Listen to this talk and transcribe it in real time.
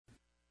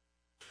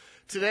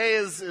today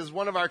is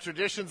one of our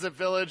traditions at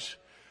Village,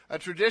 a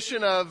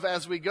tradition of,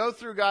 as we go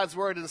through God's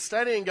Word and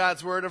studying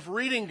God's Word, of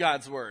reading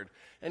God's Word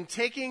and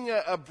taking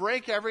a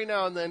break every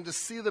now and then to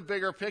see the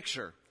bigger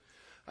picture.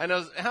 I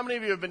know, how many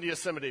of you have been to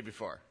Yosemite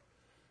before?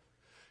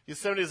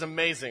 Yosemite is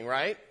amazing,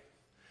 right?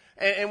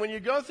 And when you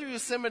go through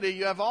Yosemite,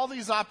 you have all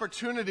these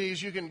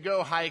opportunities. You can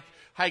go hike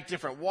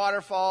different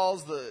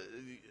waterfalls.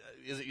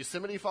 Is it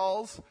Yosemite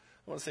Falls?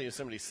 I want to say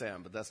Yosemite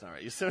Sam, but that's not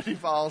right. Yosemite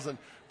Falls and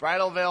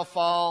Bridal Veil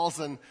Falls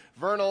and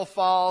Vernal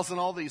Falls and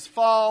all these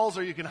falls.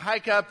 Or you can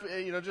hike up,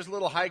 just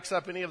little hikes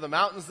up any of the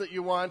mountains that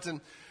you want.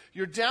 And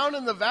you're down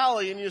in the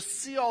valley and you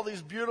see all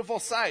these beautiful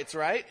sights,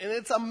 right? And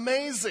it's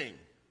amazing.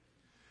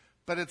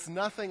 But it's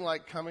nothing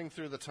like coming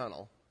through the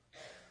tunnel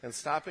and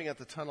stopping at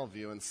the tunnel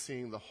view and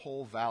seeing the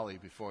whole valley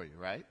before you,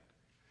 right?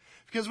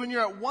 Because when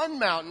you're at one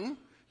mountain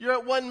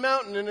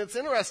and it's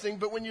interesting,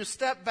 but when you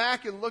step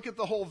back and look at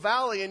the whole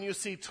valley and you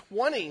see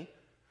 20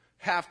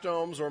 half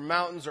domes or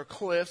mountains or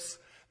cliffs,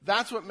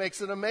 that's what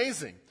makes it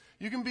amazing.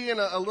 You can be in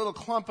a little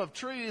clump of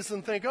trees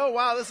and think, oh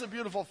wow, this is a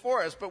beautiful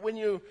forest. But when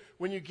you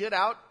get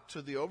out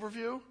to the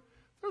overview,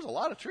 there's a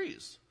lot of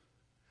trees.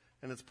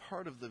 And it's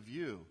part of the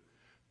view.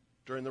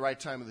 During the right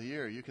time of the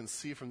year, you can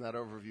see from that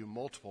overview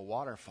multiple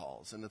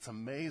waterfalls, and it's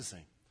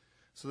amazing.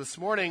 So this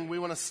morning, we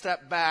want to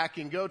step back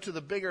and go to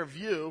the bigger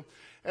view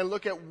and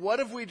look at what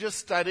have we just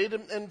studied.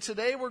 And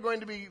today we're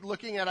going to be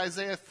looking at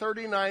Isaiah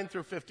 39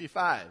 through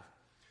 55.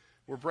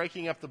 We're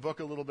breaking up the book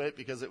a little bit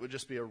because it would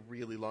just be a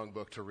really long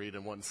book to read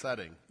in one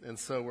setting. And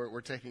so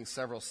we're taking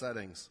several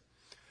settings.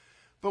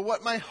 But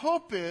what my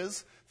hope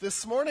is,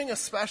 this morning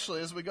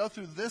especially, as we go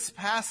through this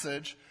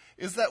passage,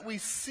 is that we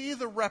see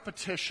the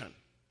repetition.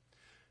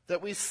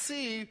 That we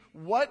see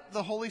what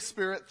the Holy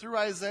Spirit, through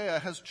Isaiah,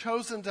 has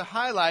chosen to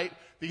highlight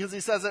because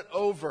he says it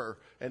over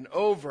and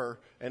over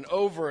and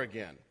over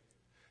again.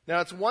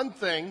 Now, it's one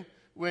thing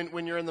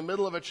when you're in the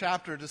middle of a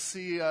chapter to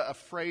see a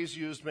phrase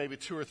used maybe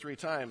 2 or 3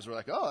 times. We're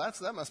like, oh,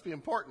 that must be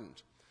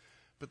important.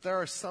 But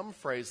there are some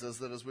phrases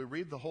that as we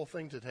read the whole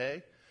thing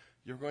today,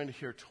 you're going to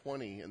hear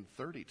 20 and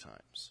 30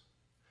 times.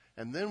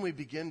 And then we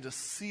begin to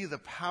see the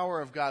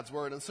power of God's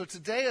Word. And so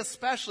today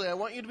especially, I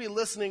want you to be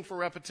listening for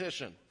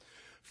repetition.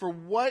 For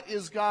what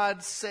is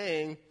God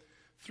saying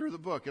through the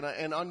book?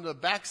 And on the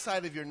back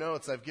side of your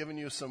notes, I've given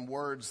you some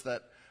words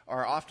that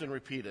are often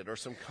repeated, or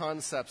some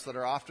concepts that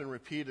are often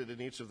repeated in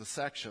each of the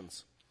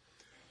sections.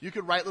 You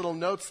could write little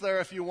notes there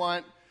if you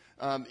want.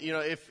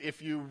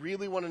 If you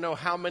really want to know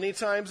how many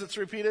times it's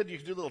repeated, you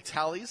can do little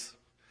tallies.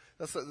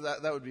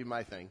 That would be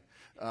my thing.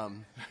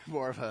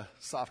 More of a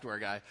software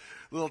guy.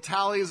 Little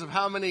tallies of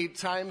how many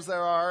times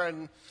there are,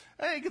 and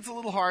it gets a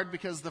little hard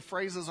because the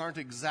phrases aren't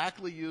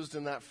exactly used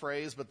in that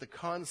phrase, but the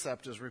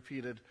concept is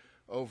repeated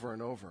over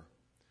and over.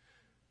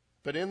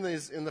 But in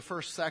the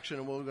first section,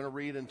 and we're going to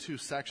read in 2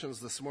 sections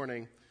this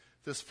morning,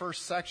 this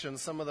first section,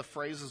 some of the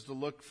phrases to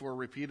look for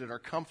repeated are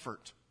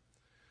comfort,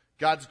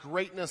 God's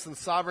greatness and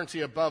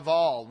sovereignty above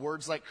all,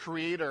 words like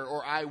creator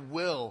or I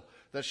will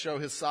that show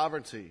his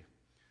sovereignty,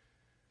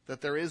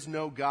 that there is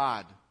no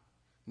God.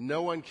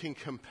 No one can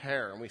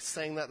compare. And we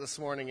sang that this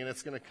morning, and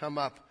it's going to come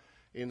up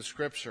in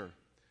Scripture.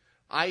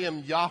 I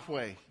am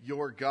Yahweh,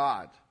 your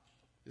God,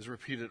 is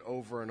repeated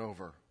over and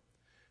over.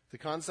 The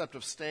concept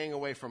of staying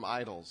away from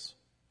idols,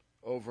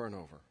 over and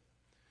over.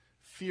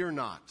 Fear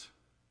not,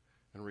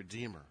 and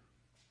Redeemer.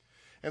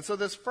 And so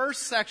this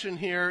first section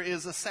here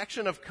is a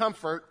section of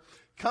comfort.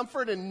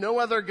 Comfort in no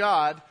other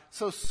God,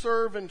 so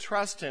serve and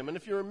trust him. And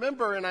if you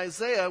remember in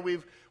Isaiah,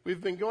 we've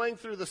been going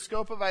through the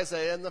scope of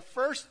Isaiah, and the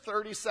first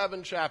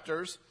 37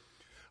 chapters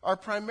are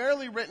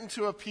primarily written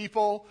to a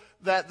people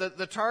that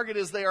the target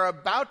is they are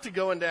about to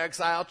go into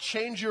exile.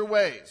 Change your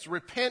ways.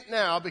 Repent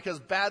now because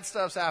bad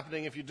stuff's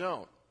happening if you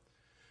don't.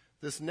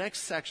 This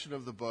next section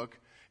of the book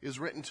is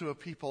written to a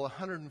people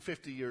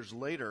 150 years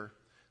later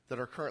that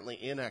are currently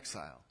in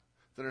exile,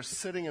 that are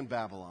sitting in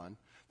Babylon,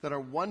 that are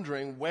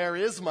wondering, where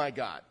is my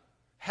God?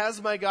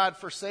 Has my God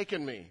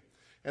forsaken me?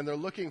 And they're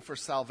looking for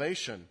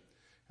salvation,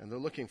 and they're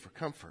looking for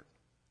comfort.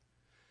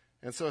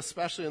 And so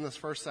especially in this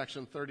first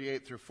section,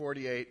 38 through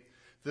 48,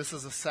 this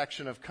is a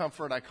section of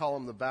comfort. I call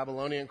them the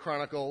Babylonian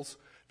Chronicles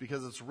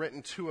because it's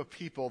written to a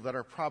people that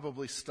are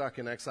probably stuck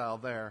in exile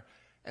there.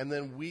 And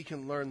then we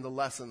can learn the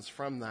lessons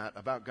from that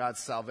about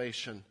God's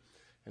salvation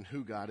and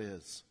who God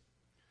is.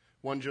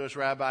 One Jewish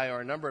rabbi,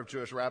 or a number of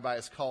Jewish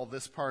rabbis, call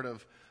this part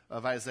of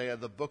Isaiah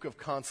the book of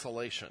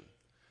consolation.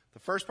 The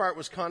first part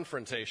was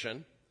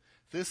confrontation.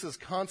 This is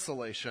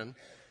consolation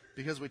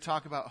because we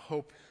talk about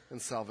hope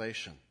and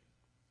salvation.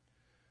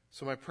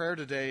 So my prayer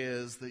today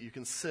is that you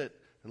can sit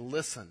and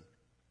listen.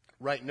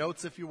 Write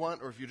notes if you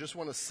want, or if you just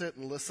want to sit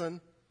and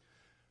listen,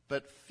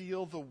 but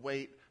feel the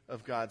weight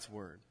of God's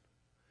Word.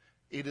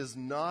 It is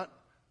not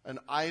an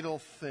idle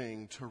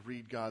thing to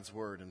read God's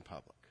Word in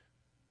public.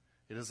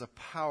 It is a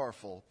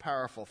powerful,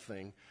 powerful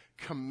thing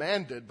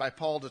commanded by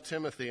Paul to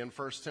Timothy in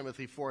 1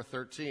 Timothy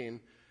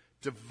 4:13.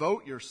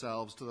 Devote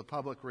yourselves to the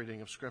public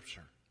reading of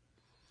Scripture.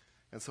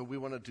 And so we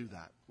want to do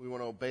that. We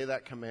want to obey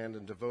that command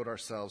and devote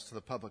ourselves to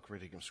the public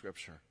reading of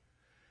Scripture.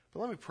 But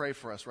let me pray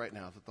for us right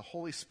now that the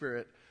Holy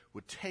Spirit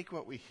would take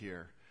what we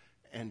hear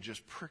and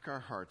just prick our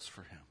hearts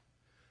for him.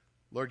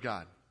 Lord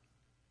God,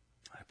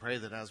 I pray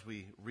that as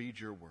we read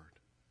your word,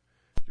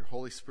 your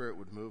Holy Spirit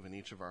would move in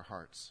each of our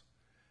hearts.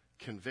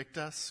 Convict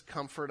us,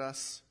 comfort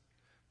us,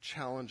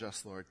 challenge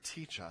us, Lord.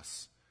 Teach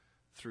us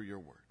through your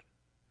word.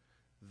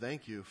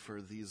 Thank you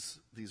for these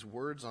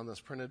words on this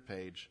printed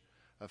page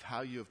of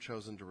how you have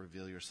chosen to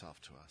reveal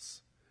yourself to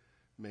us.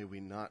 May we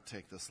not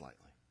take this lightly.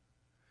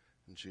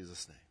 In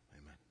Jesus' name,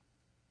 amen.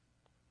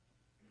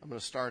 I'm going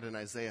to start in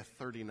Isaiah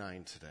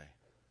 39 today.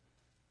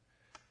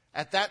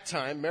 At that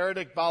time,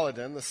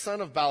 Merodach-Baladan, the son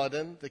of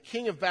Baladan, the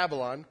king of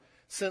Babylon,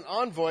 sent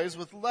envoys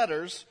with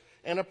letters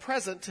and a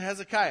present to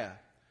Hezekiah,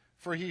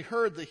 for he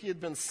heard that he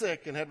had been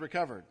sick and had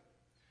recovered.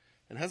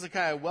 And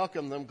Hezekiah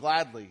welcomed them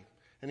gladly,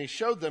 and he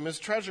showed them his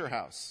treasure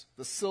house,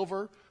 the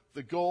silver,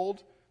 the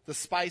gold, the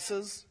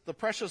spices, the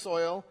precious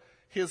oil,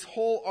 his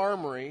whole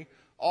armory,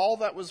 all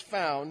that was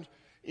found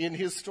in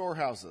his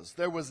storehouses.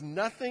 There was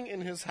nothing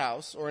in his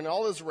house or in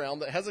all his realm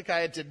that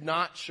Hezekiah did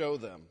not show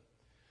them.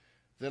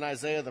 Then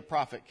Isaiah the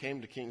prophet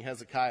came to King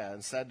Hezekiah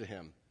and said to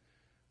him,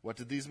 "What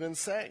did these men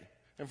say?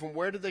 And from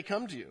where did they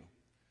come to you?"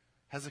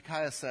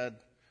 Hezekiah said,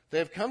 "They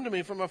have come to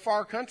me from a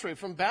far country,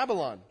 from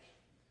Babylon."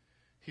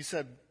 He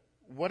said,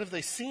 "What have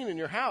they seen in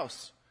your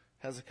house?"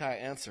 Hezekiah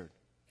answered,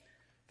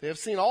 "They have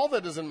seen all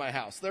that is in my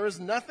house. There is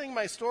nothing in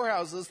my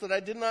storehouses that I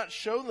did not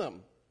show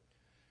them."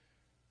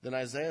 Then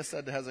Isaiah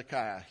said to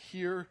Hezekiah,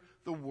 "Hear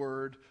the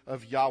word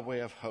of Yahweh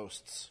of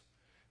hosts.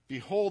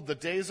 Behold, the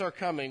days are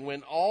coming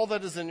when all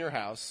that is in your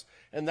house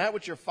and that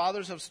which your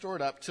fathers have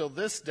stored up till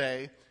this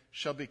day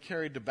shall be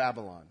carried to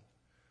Babylon.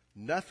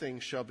 Nothing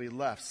shall be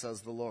left,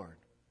 says the Lord.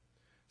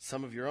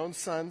 Some of your own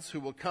sons who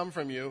will come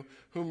from you,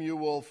 whom you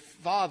will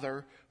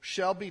father,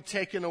 shall be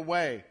taken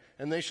away,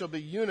 and they shall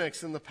be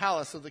eunuchs in the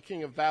palace of the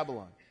king of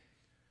Babylon."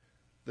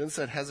 Then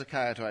said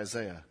Hezekiah to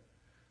Isaiah,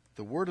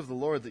 "The word of the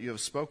Lord that you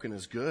have spoken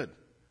is good."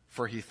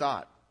 For he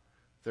thought,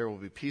 "There will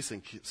be peace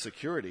and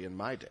security in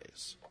my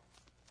days."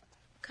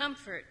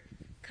 Comfort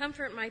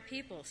my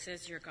people,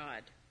 says your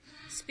God.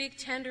 Speak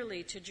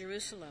tenderly to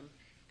Jerusalem,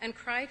 and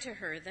cry to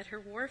her that her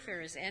warfare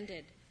is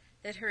ended,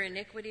 that her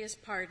iniquity is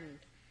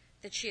pardoned,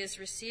 that she has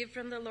received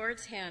from the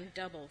Lord's hand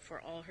double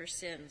for all her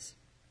sins.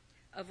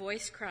 A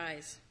voice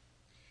cries,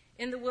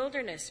 "In the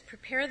wilderness,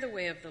 prepare the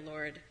way of the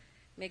Lord.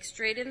 Make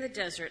straight in the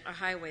desert a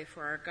highway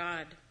for our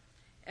God.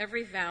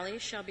 Every valley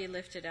shall be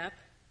lifted up,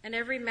 and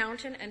every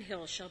mountain and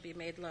hill shall be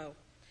made low,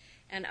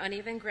 and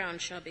uneven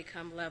ground shall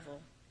become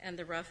level, and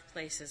the rough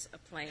places a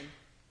plain.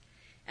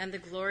 And the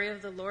glory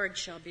of the Lord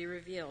shall be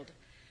revealed.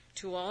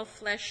 To all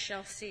flesh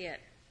shall see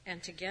it,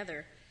 and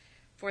together,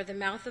 for the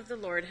mouth of the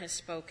Lord has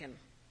spoken."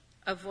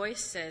 A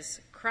voice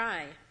says,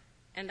 "Cry."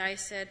 And I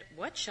said,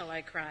 "What shall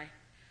I cry?"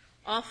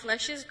 All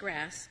flesh is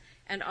grass,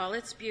 and all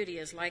its beauty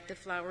is like the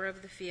flower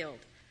of the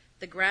field.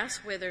 The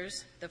grass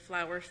withers, the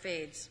flower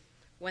fades.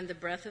 When the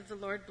breath of the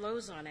Lord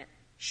blows on it,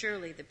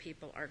 surely the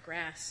people are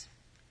grass.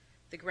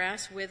 The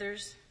grass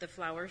withers, the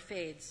flower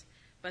fades,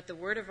 but the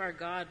word of our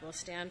God will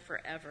stand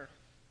forever.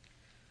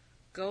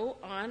 Go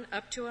on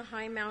up to a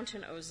high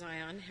mountain, O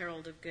Zion,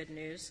 herald of good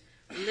news.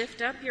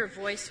 Lift up your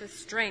voice with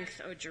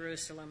strength, O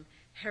Jerusalem,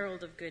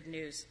 herald of good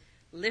news.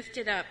 Lift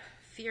it up,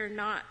 fear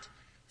not.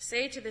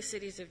 Say to the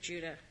cities of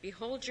Judah,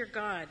 "Behold your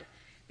God.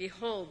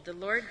 Behold, the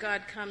Lord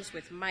God comes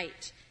with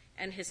might,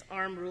 and his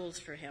arm rules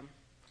for him.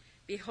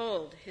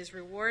 Behold, his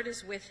reward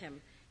is with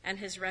him, and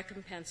his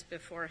recompense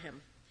before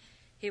him.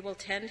 He will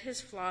tend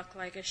his flock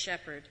like a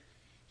shepherd.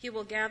 He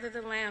will gather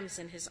the lambs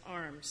in his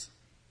arms.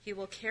 He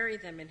will carry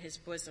them in his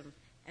bosom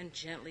and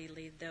gently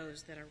lead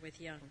those that are with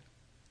young.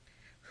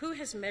 Who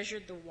has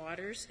measured the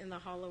waters in the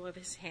hollow of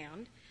his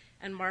hand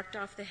and marked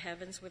off the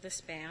heavens with a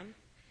span,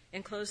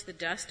 enclosed the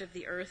dust of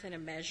the earth in a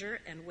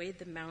measure and weighed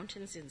the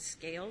mountains in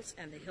scales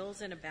and the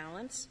hills in a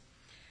balance?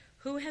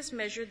 Who has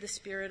measured the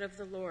Spirit of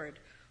the Lord,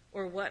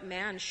 or what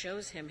man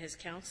shows him his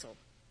counsel?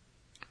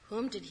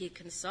 Whom did he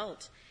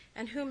consult,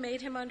 and who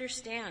made him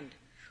understand?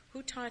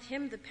 Who taught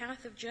him the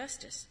path of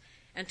justice,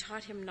 and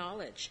taught him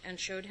knowledge, and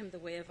showed him the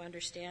way of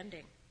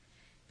understanding?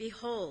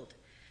 Behold,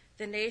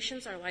 the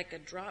nations are like a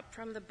drop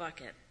from the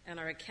bucket, and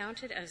are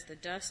accounted as the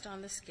dust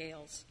on the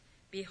scales.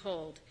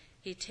 Behold,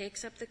 he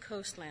takes up the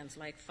coastlands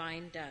like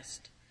fine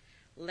dust.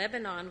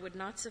 Lebanon would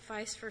not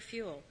suffice for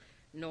fuel,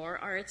 nor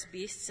are its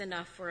beasts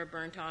enough for a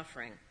burnt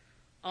offering.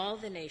 All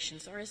the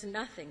nations are as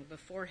nothing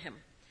before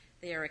him.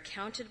 They are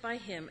accounted by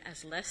him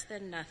as less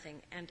than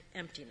nothing and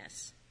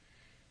emptiness.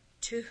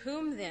 To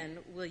whom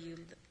then will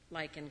you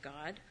liken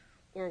God,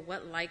 or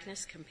what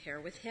likeness compare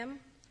with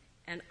him?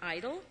 An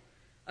idol?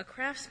 A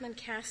craftsman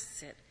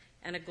casts it,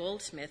 and a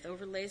goldsmith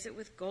overlays it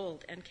with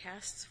gold and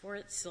casts for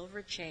it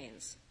silver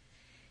chains.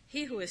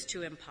 He who is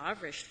too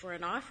impoverished for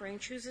an offering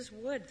chooses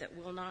wood that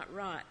will not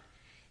rot.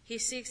 He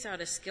seeks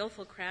out a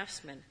skillful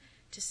craftsman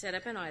to set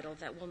up an idol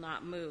that will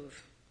not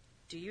move.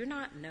 Do you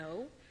not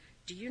know?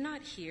 Do you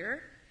not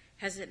hear?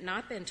 Has it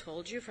not been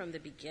told you from the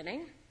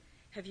beginning?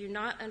 Have you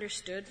not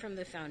understood from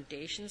the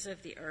foundations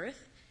of the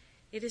earth?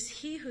 It is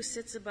he who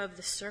sits above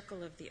the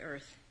circle of the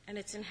earth. and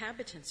its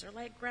inhabitants are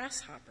like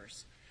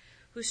grasshoppers,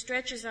 who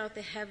stretches out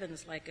the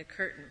heavens like a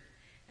curtain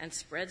and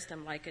spreads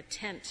them like a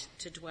tent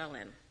to dwell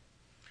in,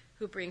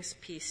 who brings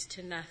peace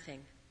to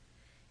nothing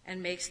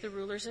and makes the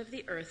rulers of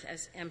the earth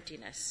as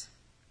emptiness.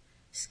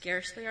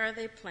 Scarcely are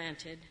they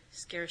planted,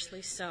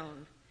 scarcely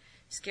sown,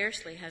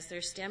 scarcely has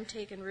their stem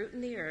taken root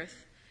in the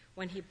earth,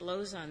 when he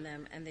blows on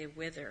them and they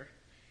wither,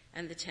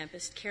 and the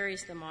tempest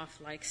carries them off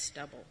like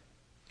stubble.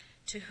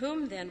 To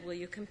whom then will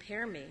you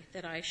compare me,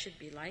 that I should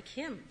be like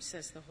him,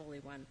 says the Holy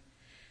One?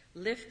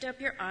 Lift up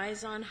your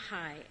eyes on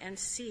high and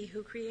see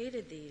who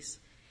created these.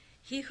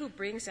 He who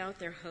brings out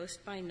their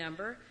host by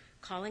number,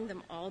 calling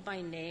them all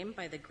by name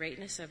by the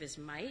greatness of his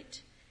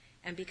might,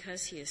 and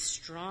because he is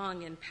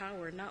strong in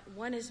power, not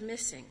one is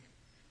missing.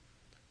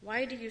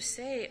 Why do you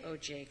say, O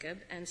Jacob,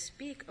 and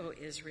speak, O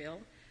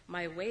Israel,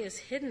 my way is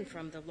hidden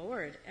from the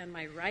Lord, and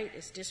my right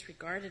is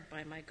disregarded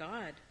by my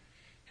God?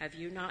 Have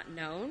you not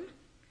known?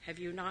 Have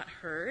you not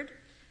heard?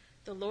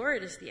 The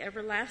Lord is the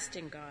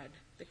everlasting God,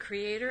 the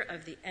creator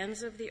of the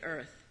ends of the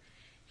earth.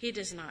 He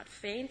does not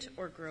faint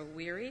or grow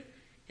weary.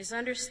 His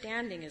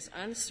understanding is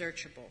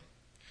unsearchable.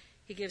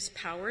 He gives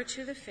power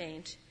to the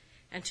faint,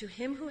 and to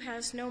him who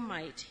has no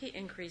might he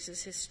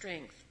increases his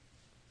strength.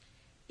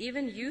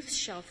 Even youths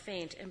shall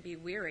faint and be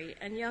weary,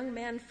 and young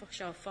men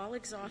shall fall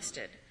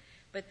exhausted.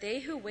 But they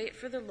who wait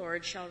for the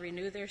Lord shall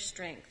renew their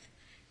strength.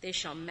 They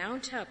shall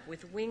mount up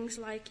with wings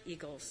like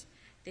eagles.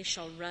 They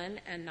shall run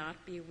and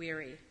not be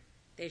weary.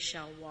 They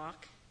shall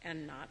walk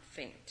and not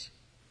faint.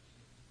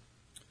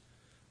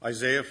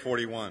 Isaiah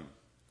 41.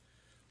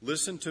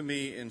 Listen to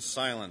me in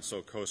silence,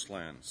 O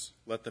coastlands.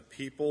 Let the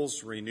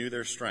peoples renew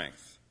their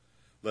strength.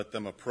 Let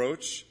them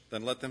approach,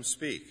 then let them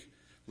speak.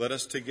 Let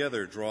us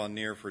together draw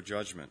near for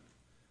judgment.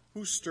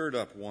 Who stirred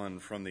up one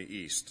from the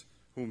east,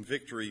 whom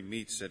victory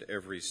meets at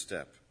every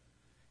step?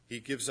 He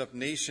gives up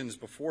nations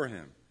before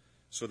him,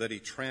 so that he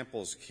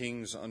tramples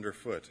kings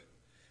underfoot.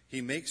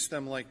 He makes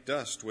them like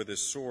dust with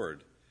his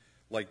sword,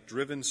 like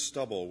driven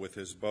stubble with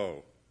his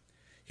bow.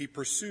 He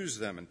pursues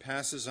them and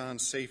passes on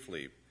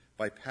safely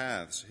by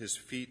paths his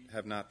feet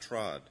have not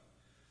trod.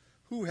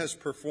 Who has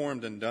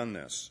performed and done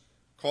this,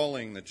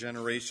 calling the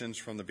generations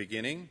from the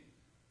beginning?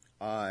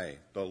 I,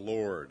 the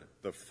Lord,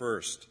 the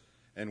first,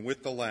 and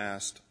with the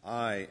last,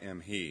 I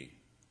am he.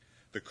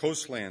 The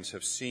coastlands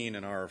have seen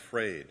and are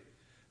afraid.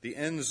 The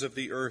ends of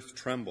the earth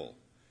tremble.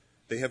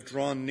 They have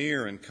drawn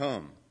near and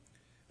come.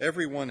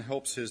 Everyone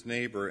helps his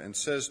neighbor and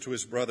says to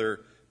his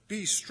brother,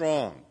 be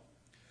strong.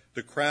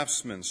 The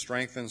craftsman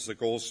strengthens the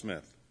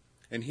goldsmith,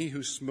 and he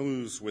who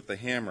smooths with the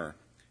hammer,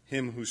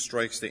 him who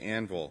strikes the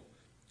anvil,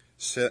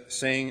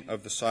 saying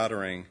of the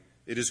soldering,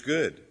 it is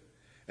good,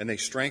 and they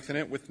strengthen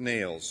it with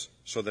nails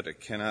so that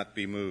it cannot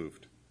be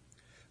moved.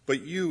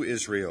 But you,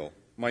 Israel,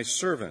 my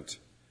servant,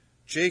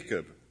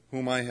 Jacob,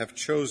 whom I have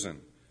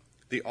chosen,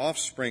 the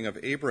offspring of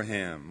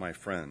Abraham, my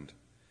friend,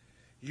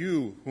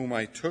 you whom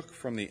I took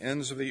from the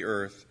ends of the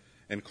earth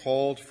and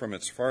called from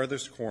its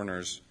farthest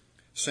corners,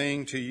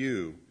 saying to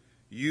you,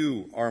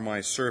 you are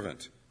my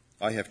servant.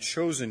 I have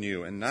chosen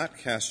you and not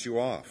cast you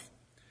off.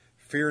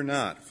 Fear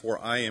not,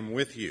 for I am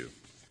with you.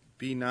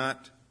 Be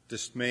not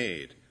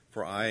dismayed,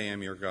 for I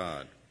am your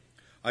God.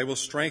 I will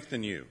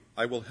strengthen you.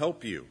 I will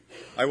help you.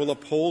 I will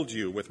uphold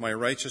you with my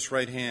righteous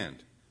right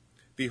hand.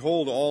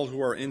 Behold, all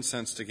who are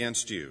incensed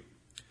against you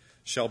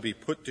shall be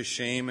put to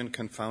shame and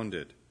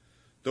confounded.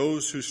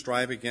 Those who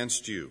strive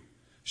against you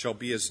shall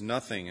be as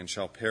nothing and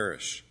shall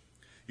perish.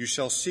 You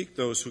shall seek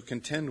those who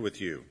contend with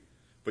you,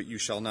 but you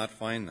shall not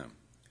find them.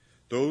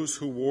 Those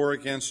who war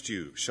against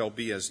you shall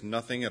be as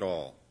nothing at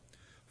all.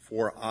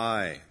 For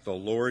I, the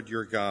Lord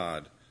your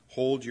God,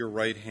 hold your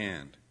right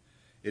hand.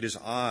 It is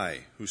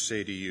I who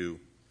say to you,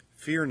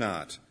 fear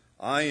not,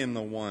 I am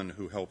the one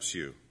who helps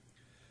you.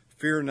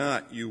 Fear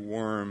not, you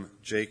worm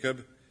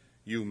Jacob,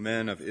 you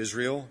men of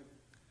Israel.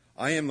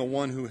 I am the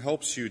one who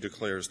helps you,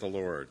 declares the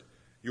Lord.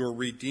 Your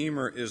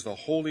Redeemer is the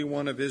Holy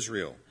One of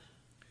Israel.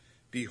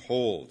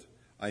 Behold,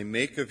 I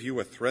make of you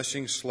a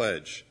threshing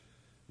sledge,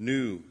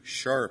 new,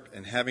 sharp,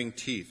 and having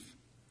teeth.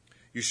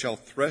 You shall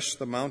thresh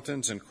the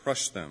mountains and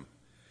crush them,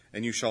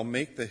 and you shall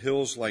make the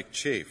hills like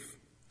chaff.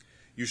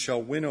 You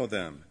shall winnow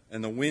them,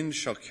 and the wind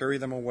shall carry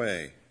them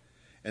away,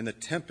 and the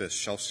tempest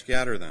shall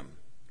scatter them.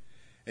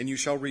 And you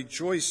shall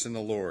rejoice in the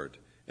Lord,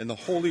 in the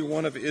Holy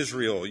One of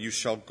Israel you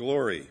shall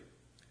glory.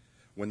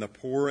 When the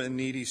poor and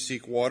needy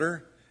seek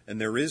water, and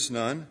there is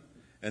none,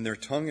 and their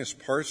tongue is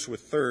parched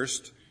with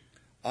thirst,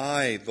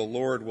 I, the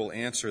Lord, will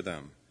answer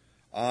them.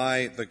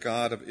 I, the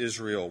God of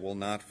Israel, will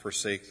not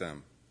forsake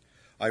them.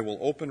 I will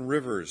open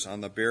rivers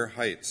on the bare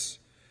heights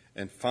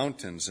and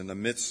fountains in the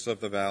midst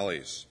of the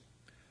valleys.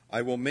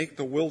 I will make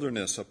the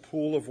wilderness a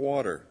pool of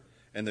water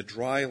and the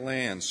dry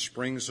land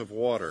springs of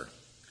water.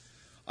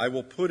 I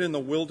will put in the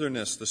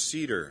wilderness the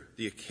cedar,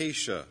 the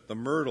acacia, the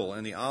myrtle,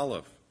 and the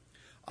olive.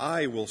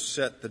 I will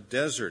set the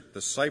desert,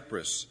 the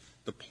cypress,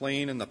 the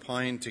plane, and the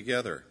pine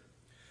together,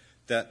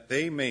 that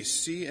they may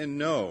see and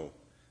know,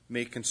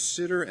 may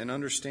consider and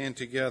understand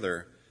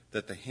together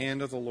that the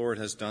hand of the Lord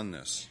has done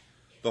this.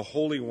 The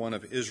Holy One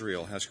of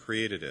Israel has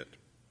created it.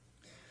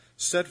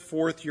 Set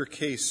forth your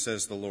case,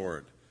 says the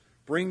Lord.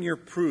 Bring your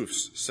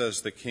proofs,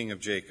 says the King of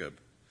Jacob.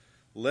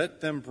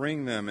 Let them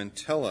bring them and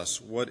tell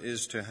us what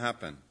is to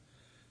happen.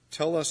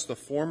 Tell us the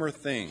former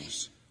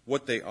things,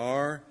 what they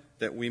are,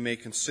 that we may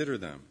consider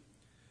them,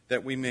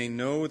 that we may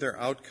know their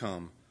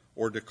outcome,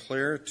 or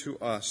declare to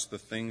us the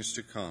things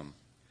to come.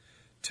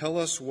 Tell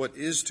us what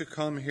is to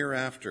come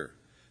hereafter,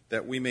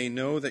 that we may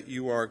know that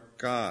you are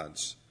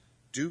gods.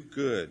 Do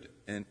good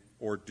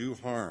or do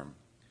harm,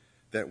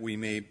 that we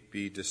may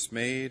be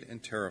dismayed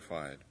and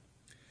terrified.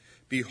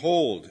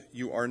 Behold,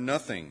 you are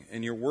nothing,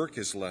 and your work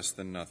is less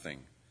than nothing.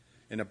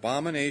 An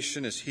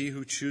abomination is he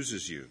who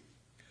chooses you.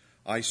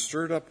 I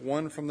stirred up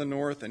one from the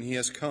north, and he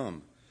has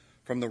come,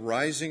 from the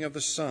rising of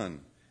the sun,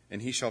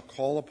 and he shall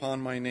call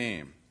upon my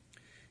name.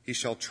 He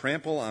shall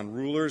trample on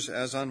rulers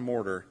as on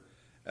mortar,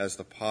 as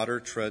the potter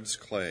treads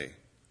clay.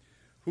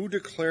 Who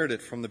declared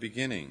it from the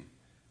beginning,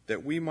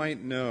 that we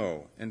might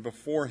know, and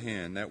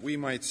beforehand, that we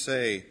might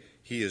say,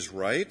 he is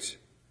right?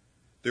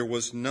 There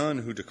was none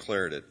who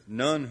declared it,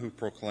 none who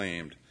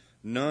proclaimed,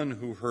 none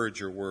who heard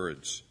your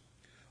words.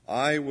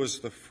 I was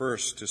the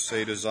first to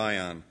say to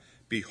Zion,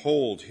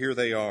 behold, here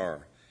they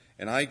are,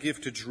 and I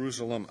give to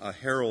Jerusalem a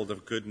herald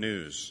of good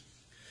news.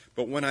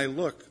 But when I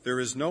look, there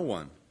is no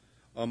one.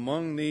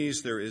 Among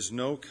these there is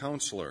no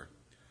counselor.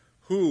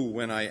 Who,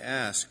 when I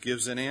ask,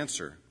 gives an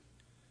answer?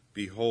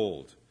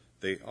 Behold,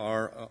 they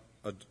are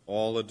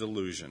all a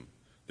delusion.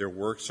 Their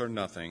works are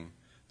nothing.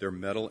 Their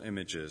metal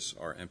images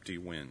are empty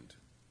wind.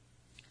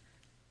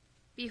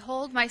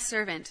 Behold my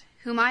servant,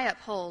 whom I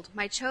uphold,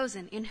 my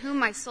chosen, in whom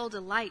my soul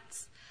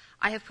delights.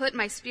 I have put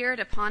my spirit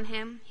upon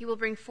him. He will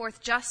bring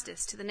forth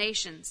justice to the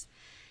nations.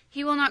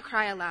 He will not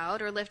cry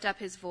aloud or lift up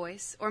his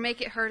voice or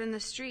make it heard in the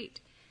street.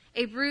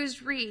 A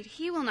bruised reed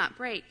he will not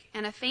break,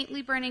 and a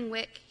faintly burning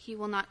wick he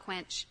will not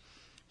quench.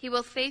 He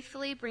will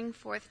faithfully bring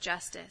forth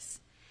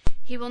justice.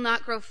 He will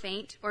not grow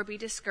faint or be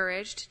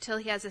discouraged till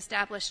he has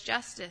established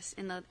justice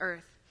in the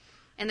earth,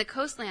 and the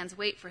coastlands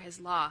wait for his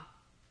law.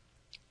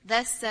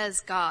 Thus says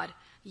God,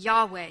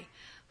 Yahweh,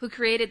 who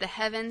created the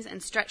heavens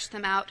and stretched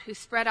them out, who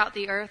spread out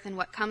the earth and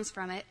what comes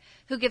from it,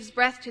 who gives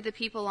breath to the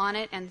people on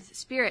it and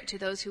spirit to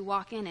those who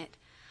walk in it.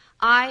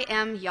 I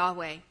am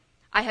Yahweh.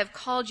 I have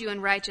called you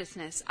in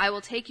righteousness. I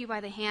will take you by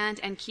the hand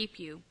and keep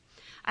you.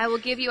 I will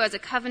give you as a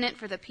covenant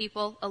for the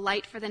people, a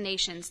light for the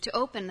nations, to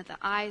open the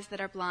eyes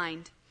that are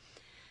blind,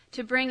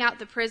 to bring out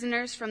the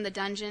prisoners from the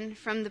dungeon,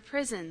 from the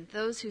prison,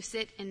 those who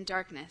sit in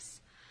darkness.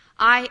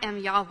 I am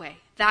Yahweh.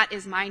 That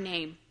is my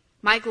name.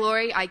 My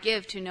glory I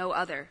give to no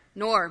other,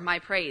 nor my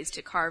praise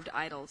to carved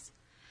idols.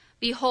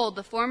 Behold,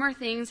 the former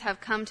things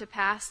have come to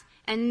pass,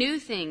 and new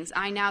things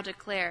I now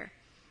declare.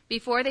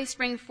 Before they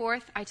spring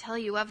forth, I tell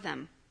you of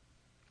them.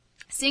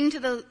 Sing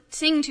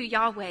to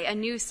Yahweh a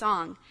new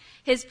song,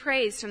 his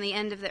praise from the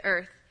end of the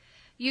earth.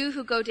 You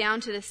who go down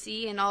to the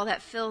sea and all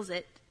that fills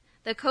it,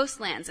 the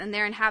coastlands and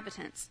their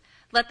inhabitants.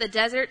 Let the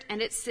desert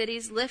and its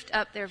cities lift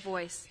up their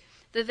voice,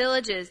 the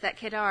villages that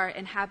Kedar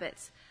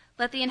inhabits.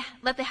 Let the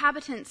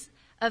inhabitants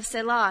of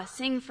Selah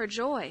sing for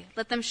joy.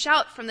 Let them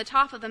shout from the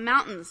top of the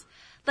mountains.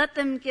 Let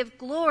them give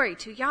glory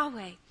to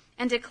Yahweh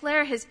and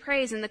declare his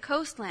praise in the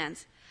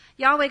coastlands.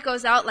 Yahweh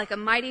goes out like a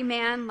mighty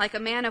man, like a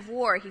man of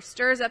war. He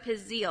stirs up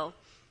his zeal.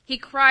 He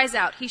cries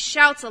out. He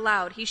shouts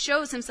aloud. He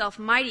shows himself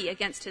mighty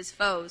against his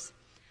foes.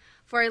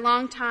 For a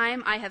long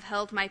time I have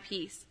held my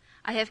peace.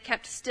 I have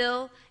kept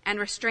still and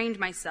restrained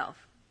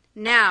myself.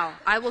 Now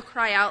I will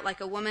cry out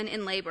like a woman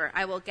in labor.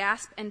 I will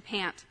gasp and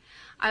pant.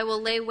 I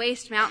will lay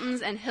waste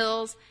mountains and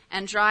hills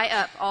and dry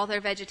up all their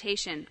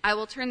vegetation. I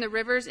will turn the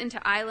rivers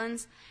into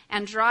islands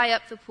and dry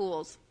up the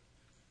pools.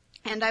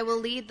 And I will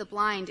lead the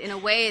blind in a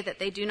way that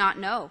they do not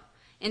know.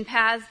 In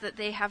paths that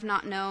they have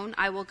not known,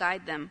 I will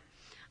guide them.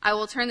 I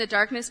will turn the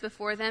darkness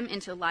before them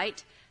into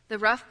light, the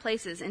rough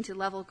places into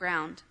level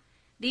ground.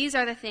 These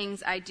are the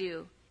things I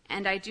do,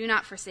 and I do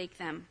not forsake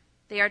them.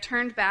 They are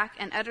turned back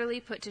and utterly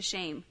put to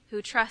shame,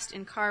 who trust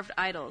in carved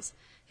idols,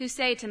 who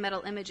say to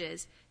metal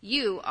images,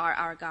 you are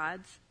our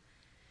gods.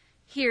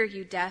 Hear,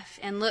 you deaf,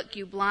 and look,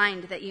 you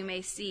blind, that you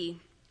may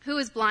see. Who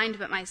is blind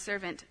but my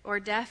servant, or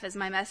deaf as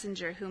my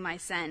messenger whom I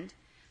send?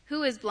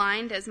 Who is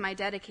blind as my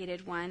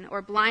dedicated one,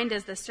 or blind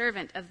as the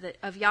servant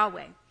of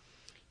Yahweh?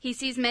 He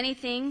sees many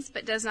things,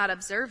 but does not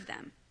observe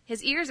them.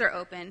 His ears are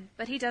open,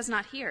 but he does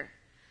not hear.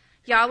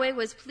 Yahweh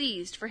was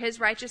pleased, for his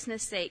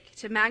righteousness' sake,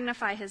 to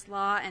magnify his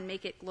law and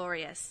make it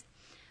glorious.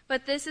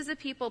 But this is a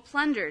people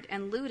plundered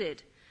and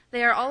looted.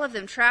 They are all of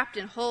them trapped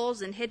in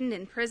holes and hidden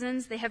in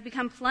prisons. They have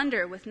become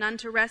plunder with none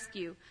to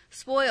rescue,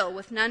 spoil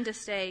with none to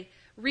stay,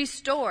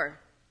 restore.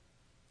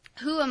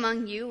 Who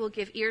among you will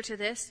give ear to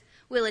this,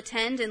 will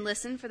attend and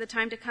listen for the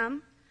time to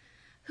come?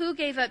 Who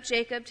gave up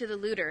Jacob to the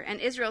looter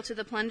and Israel to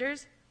the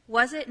plunders?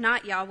 Was it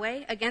not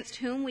Yahweh, against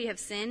whom we have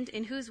sinned,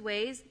 in whose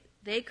ways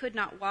they could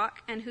not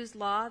walk, and whose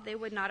law they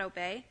would not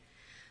obey?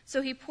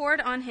 So he poured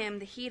on him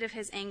the heat of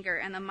his anger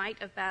and the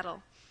might of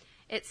battle.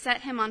 It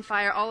set him on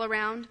fire all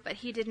around, but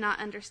he did not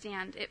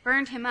understand. It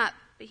burned him up,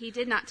 but he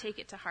did not take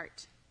it to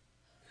heart.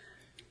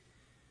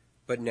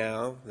 But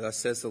now, thus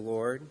says the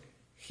Lord,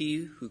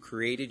 he who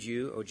created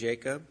you, O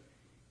Jacob,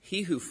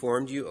 he who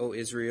formed you, O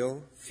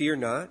Israel, fear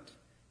not,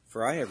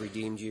 for I have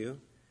redeemed you.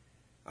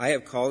 I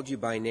have called you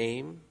by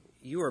name.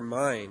 You are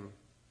mine.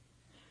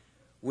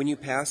 When you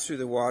pass through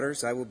the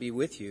waters, I will be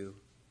with you,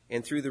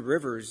 and through the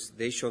rivers,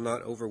 they shall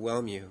not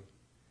overwhelm you.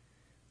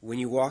 When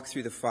you walk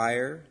through the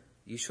fire,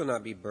 you shall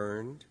not be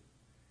burned,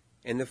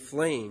 and the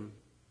flame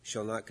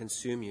shall not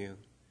consume you.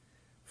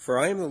 For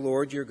I am the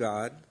Lord your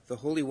God, the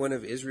Holy One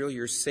of Israel,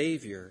 your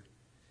Savior.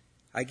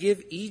 I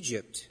give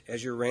Egypt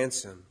as your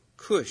ransom,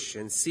 Cush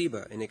and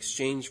Seba in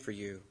exchange for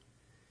you.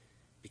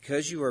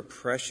 Because you are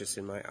precious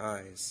in my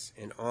eyes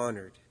and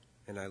honored,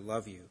 and I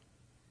love you.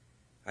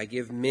 I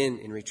give men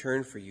in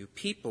return for you,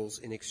 peoples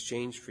in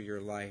exchange for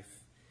your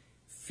life.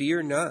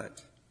 Fear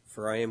not,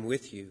 for I am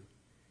with you.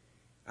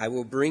 I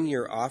will bring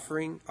your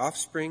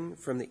offspring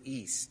from the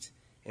east,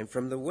 and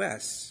from the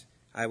west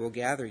I will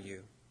gather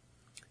you.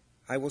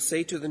 I will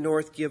say to the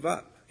north, give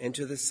up, and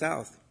to the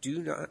south,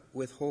 do not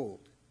withhold.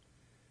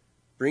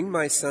 Bring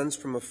my sons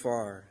from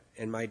afar,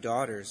 and my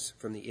daughters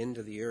from the end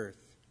of the earth.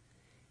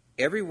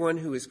 Everyone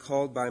who is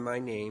called by my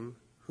name,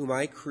 whom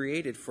I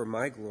created for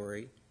my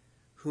glory,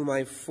 whom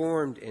I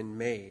formed and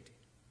made.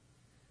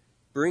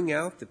 Bring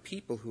out the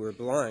people who are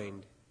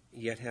blind,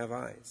 yet have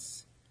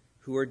eyes,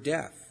 who are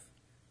deaf,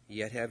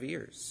 yet have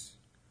ears.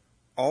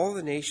 All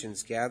the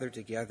nations gather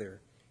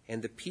together,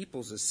 and the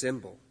peoples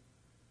assemble.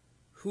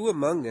 Who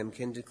among them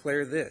can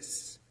declare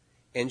this,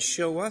 and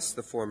show us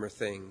the former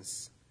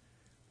things?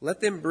 Let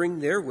them bring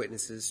their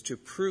witnesses to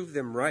prove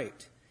them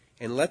right,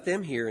 and let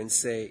them hear and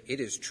say,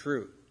 it is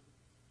true.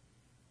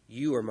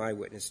 You are my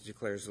witness,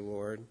 declares the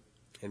Lord,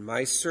 and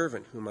my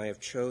servant whom I have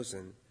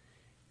chosen,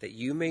 that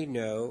you may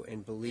know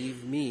and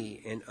believe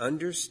me and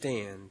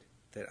understand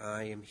that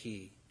I am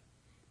he.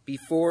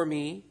 Before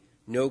me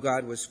no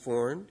God was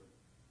formed,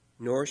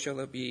 nor shall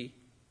there be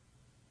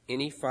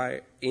any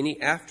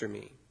after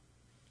me.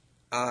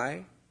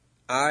 I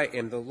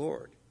am the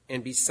Lord,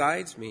 and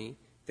besides me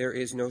there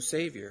is no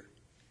Savior.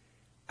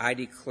 I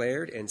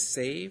declared and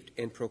saved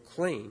and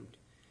proclaimed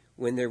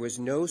when there was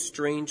no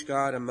strange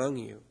God among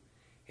you,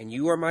 and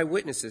you are my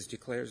witnesses,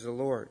 declares the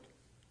Lord.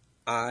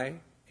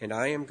 I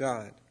am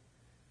God.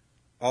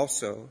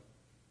 Also,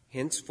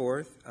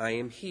 henceforth I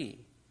am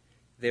he.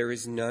 There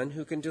is none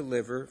who can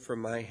deliver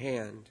from my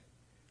hand.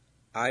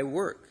 I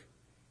work,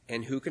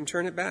 and who can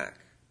turn it back?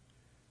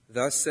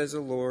 Thus says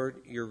the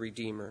Lord, your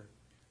Redeemer,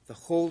 the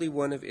Holy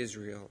One of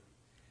Israel.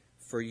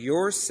 For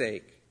your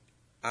sake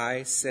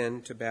I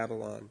send to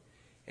Babylon,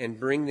 and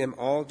bring them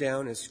all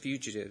down as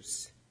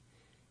fugitives,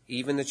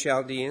 even the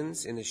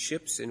Chaldeans in the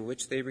ships in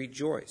which they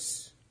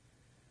rejoice.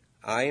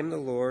 I am the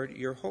Lord,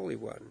 your Holy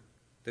One,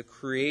 the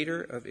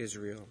Creator of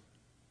Israel,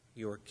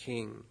 your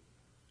King.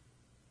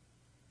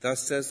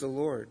 Thus says the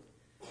Lord,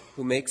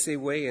 who makes a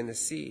way in the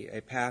sea,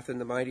 a path in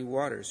the mighty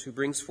waters, who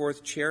brings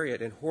forth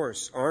chariot and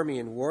horse, army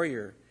and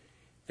warrior.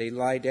 They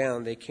lie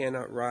down, they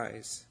cannot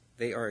rise.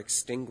 They are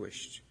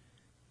extinguished,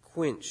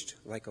 quenched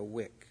like a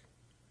wick.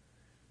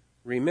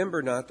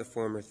 Remember not the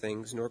former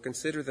things, nor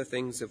consider the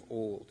things of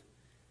old.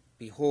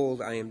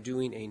 Behold, I am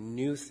doing a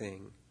new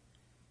thing.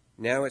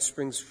 Now it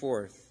springs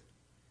forth.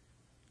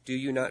 Do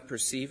you not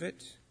perceive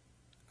it?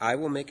 I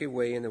will make a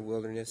way in the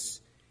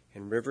wilderness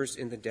and rivers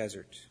in the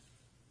desert.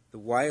 The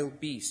wild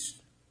beasts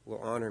will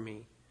honor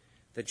me,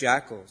 the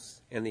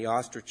jackals and the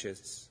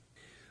ostriches.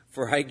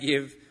 For I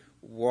give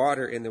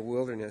water in the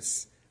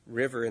wilderness,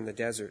 river in the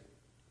desert,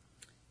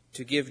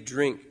 to give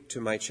drink to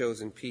my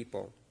chosen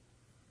people,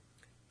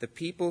 the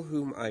people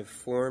whom I've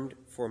formed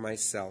for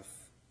myself,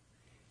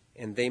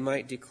 and they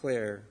might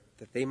declare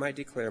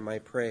my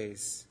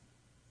praise.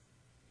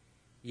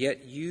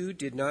 Yet you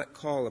did not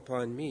call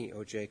upon me,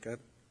 O Jacob,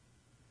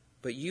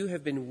 but you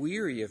have been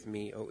weary of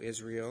me, O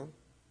Israel.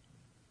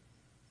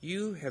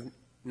 You have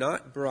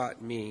not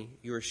brought me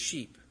your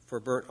sheep for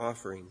burnt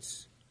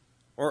offerings,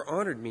 or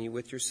honored me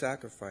with your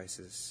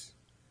sacrifices.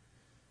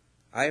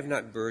 I have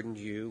not burdened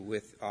you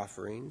with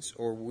offerings,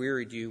 or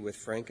wearied you with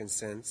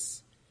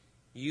frankincense.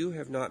 You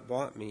have not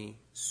bought me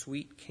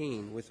sweet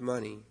cane with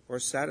money, or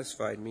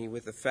satisfied me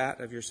with the fat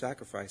of your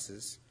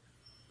sacrifices.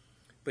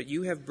 But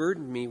you have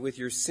burdened me with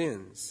your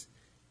sins.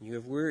 You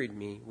have wearied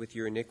me with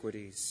your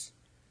iniquities.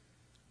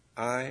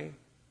 I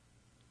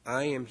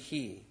am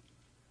he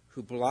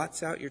who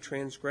blots out your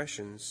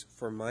transgressions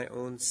for my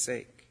own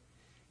sake,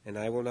 and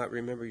I will not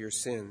remember your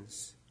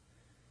sins.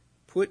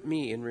 Put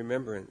me in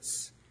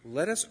remembrance.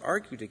 Let us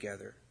argue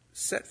together.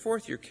 Set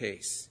forth your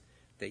case,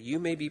 that you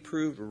may be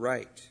proved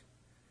right.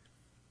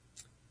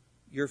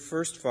 Your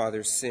first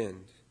fathers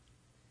sinned,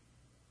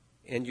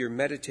 and your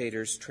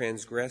meditators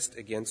transgressed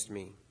against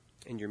me,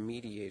 and your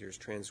mediators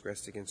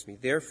transgressed against me.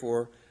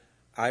 Therefore,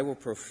 I will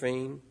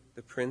profane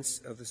the prince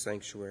of the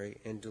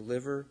sanctuary and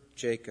deliver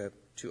Jacob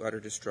to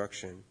utter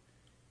destruction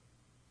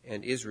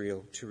and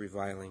Israel to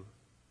reviling.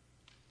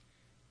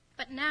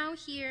 But now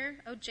hear,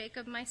 O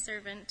Jacob my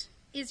servant,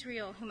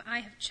 Israel whom I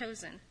have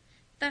chosen.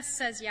 Thus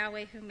says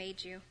Yahweh who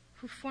made you,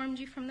 who formed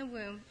you from the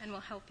womb and will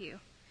help you.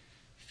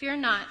 Fear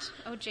not,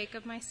 O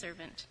Jacob my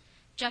servant,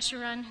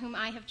 Jeshurun whom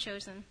I have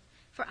chosen.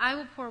 For I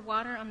will pour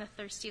water on the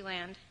thirsty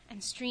land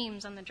and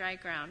streams on the dry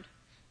ground.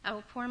 I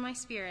will pour my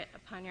Spirit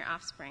upon your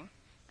offspring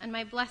and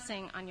my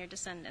blessing on your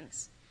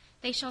descendants.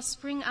 They shall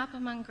spring up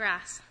among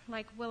grass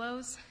like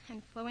willows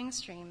and flowing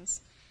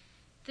streams.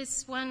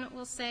 This one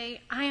will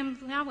say, I am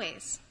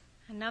Yahweh's.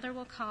 Another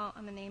will call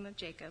on the name of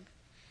Jacob.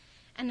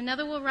 And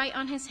another will write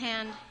on his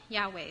hand,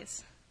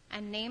 Yahweh's,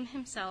 and name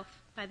himself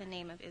by the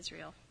name of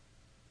Israel.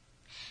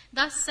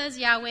 Thus says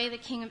Yahweh, the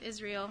King of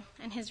Israel,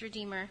 and his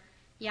Redeemer,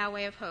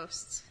 Yahweh of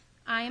hosts.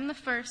 I am the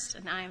first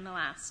and I am the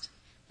last.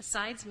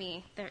 Besides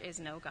me, there is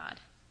no God.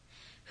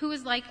 Who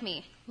is like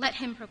me? Let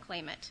him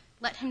proclaim it.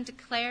 Let him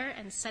declare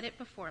and set it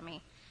before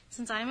me,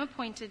 since I am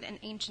appointed an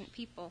ancient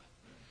people.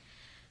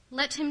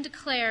 Let him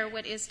declare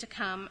what is to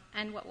come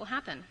and what will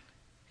happen.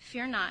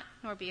 Fear not,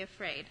 nor be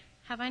afraid.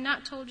 Have I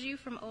not told you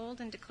from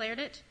old and declared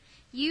it?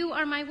 You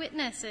are my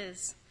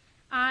witnesses.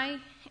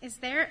 Is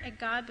there a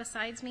God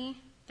besides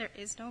me? There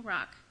is no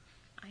rock.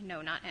 I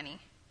know not any.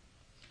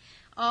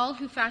 All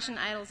who fashion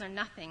idols are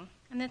nothing,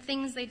 and the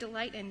things they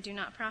delight in do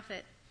not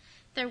profit.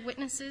 Their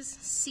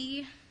witnesses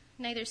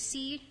neither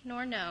see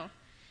nor know,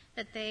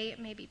 that they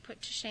may be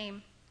put to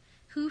shame.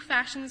 Who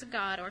fashions a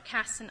god or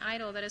casts an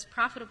idol that is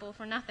profitable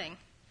for nothing?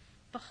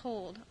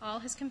 Behold, all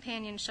his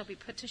companions shall be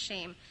put to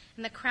shame,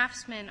 and the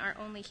craftsmen are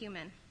only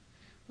human.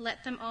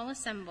 Let them all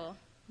assemble,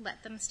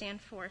 let them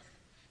stand forth.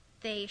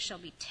 They shall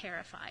be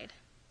terrified.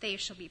 They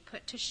shall be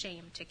put to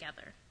shame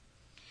together.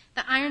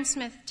 The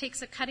ironsmith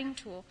takes a cutting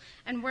tool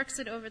and works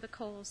it over the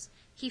coals.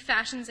 He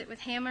fashions it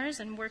with hammers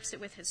and works it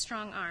with his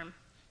strong arm.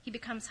 He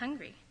becomes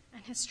hungry,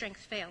 and his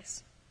strength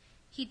fails.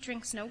 He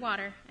drinks no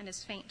water and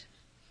is faint.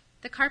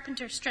 The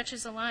carpenter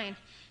stretches a line.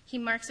 He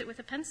marks it with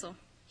a pencil.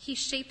 He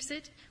shapes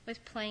it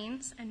with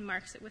planes and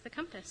marks it with a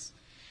compass.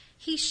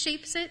 He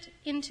shapes it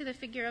into the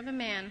figure of a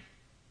man,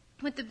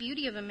 with the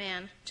beauty of a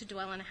man to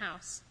dwell in a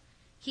house.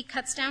 He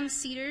cuts down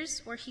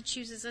cedars, or he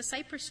chooses a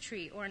cypress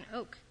tree or an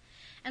oak,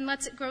 and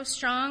lets it grow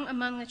strong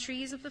among the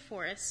trees of the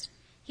forest.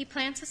 He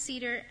plants a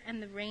cedar,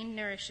 and the rain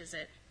nourishes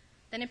it.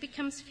 Then it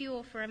becomes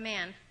fuel for a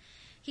man.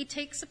 He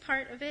takes a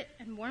part of it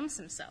and warms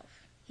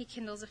himself. He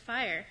kindles a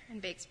fire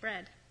and bakes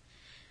bread.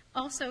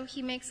 Also,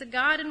 he makes a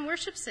god and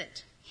worships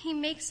it. He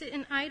makes it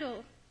an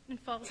idol and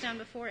falls down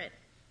before it.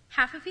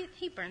 Half of it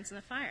he burns in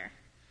the fire.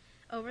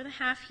 Over the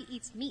half he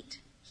eats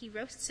meat. He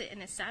roasts it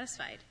and is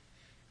satisfied.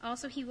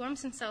 Also, he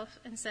warms himself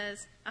and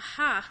says,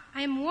 Aha,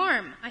 I am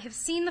warm. I have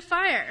seen the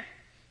fire.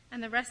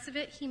 And the rest of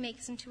it he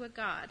makes into a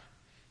god,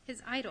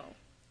 his idol,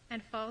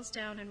 and falls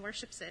down and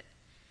worships it.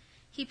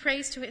 He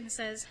prays to it and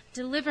says,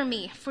 Deliver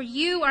me, for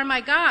you are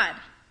my God.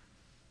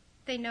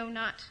 They know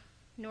not,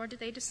 nor do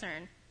they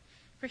discern,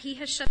 for he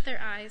has shut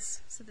their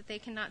eyes so that they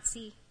cannot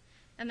see,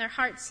 and their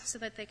hearts so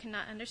that they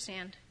cannot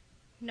understand.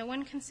 No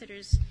one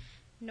considers,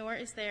 nor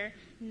is there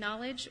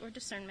knowledge or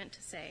discernment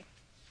to say.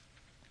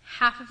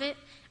 Half of it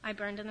I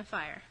burned in the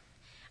fire.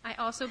 I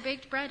also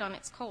baked bread on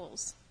its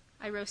coals.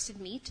 I roasted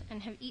meat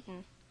and have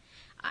eaten.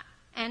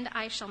 And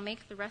I shall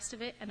make the rest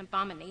of it an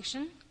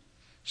abomination?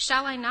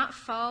 Shall I not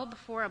fall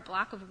before a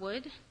block of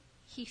wood?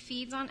 He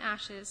feeds on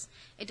ashes.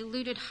 A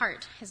deluded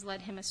heart has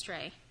led him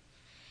astray.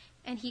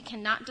 And he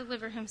cannot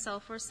deliver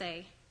himself or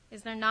say,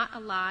 Is there not a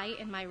lie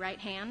in my right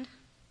hand?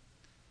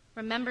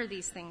 Remember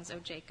these things, O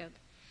Jacob,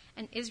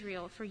 and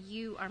Israel, for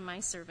you are my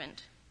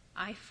servant.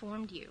 I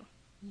formed you.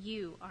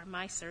 You are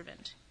my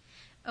servant.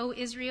 O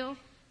Israel,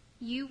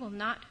 you will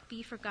not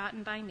be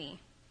forgotten by me.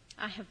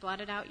 I have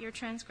blotted out your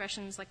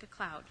transgressions like a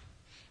cloud,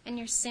 and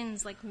your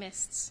sins like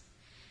mists.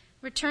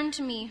 Return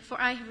to me, for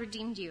I have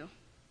redeemed you.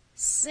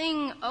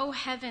 Sing, O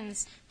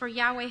heavens, for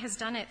Yahweh has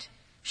done it.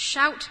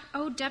 Shout,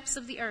 O depths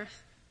of the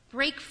earth.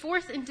 Break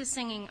forth into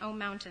singing, O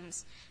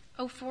mountains,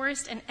 O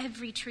forest and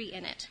every tree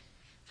in it.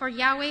 For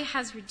Yahweh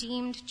has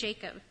redeemed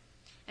Jacob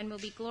and will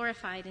be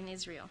glorified in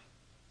Israel.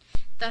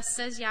 Thus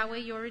says Yahweh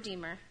your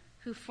Redeemer,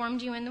 who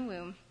formed you in the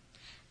womb.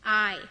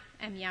 I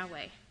am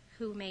Yahweh,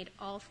 who made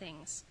all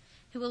things,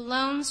 who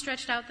alone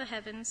stretched out the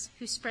heavens,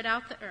 who spread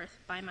out the earth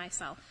by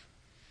myself,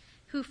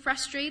 who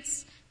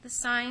frustrates the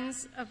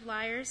signs of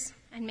liars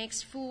and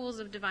makes fools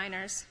of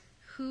diviners,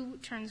 who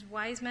turns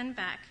wise men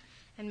back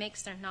and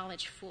makes their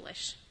knowledge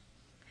foolish,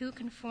 who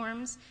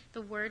conforms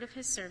the word of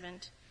his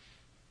servant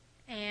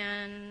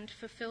and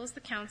fulfills the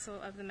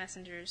counsel of the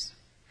messengers,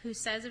 who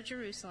says of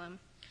Jerusalem,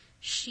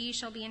 She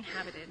shall be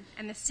inhabited,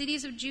 and the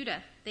cities of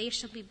Judah, they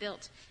shall be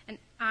built, and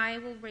I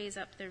will raise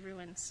up their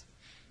ruins,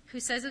 who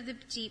says of the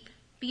deep,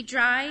 Be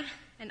dry,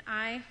 and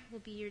I will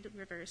be your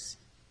rivers,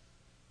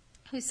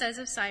 who says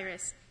of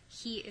Cyrus,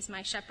 He is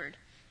my shepherd,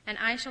 and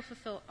I shall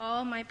fulfill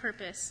all my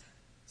purpose,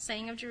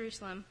 saying of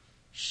Jerusalem,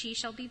 She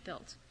shall be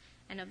built,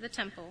 and of the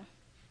temple,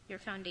 your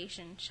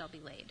foundation shall be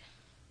laid.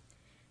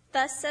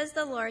 Thus says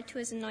the Lord to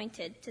his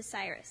anointed, to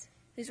Cyrus,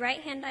 whose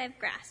right hand I have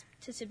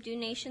grasped, to subdue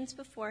nations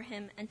before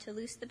him, and to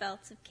loose the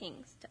belts of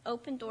kings, to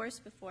open doors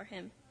before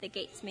him, the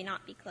gates may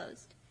not be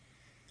closed.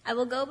 I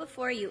will go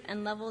before you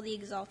and level the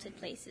exalted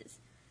places.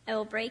 I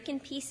will break in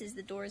pieces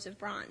the doors of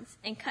bronze,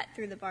 and cut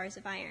through the bars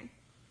of iron.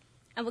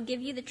 I will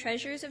give you the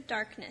treasures of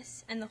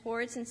darkness and the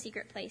hoards in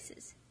secret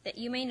places. that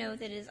you may know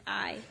that it is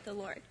I, the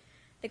Lord,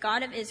 the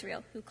God of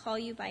Israel, who call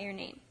you by your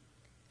name.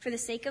 For the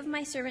sake of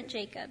my servant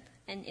Jacob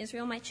and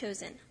Israel my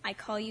chosen, I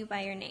call you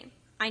by your name.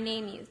 I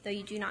name you, though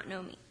you do not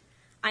know me.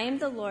 I am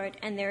the Lord,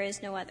 and there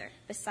is no other.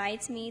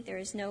 Besides me, there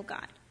is no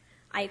God.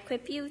 I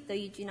equip you, though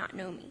you do not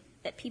know me,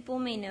 that people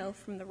may know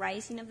from the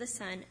rising of the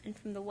sun and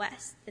from the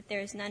west that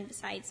there is none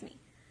besides me.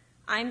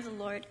 I am the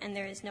Lord, and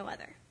there is no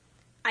other.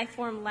 I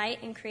form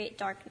light and create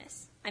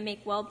darkness. I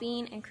make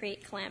well-being and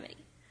create calamity.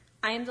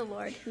 I am the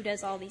Lord who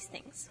does all these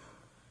things.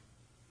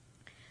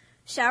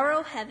 Shower,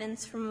 O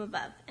heavens, from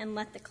above, and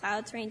let the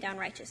clouds rain down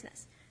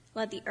righteousness.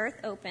 Let the earth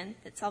open,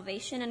 that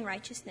salvation and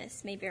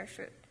righteousness may bear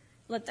fruit.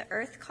 Let the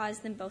earth cause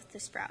them both to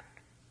sprout.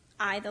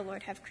 I, the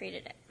Lord, have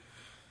created it.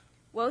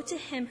 Woe to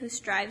him who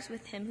strives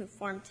with him who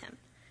formed him,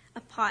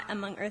 a pot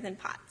among earthen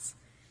pots.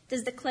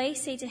 Does the clay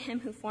say to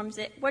him who forms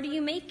it, "What are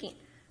you making?"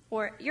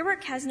 Or, "Your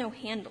work has no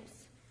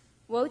handles"?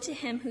 Woe to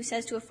him who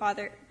says to a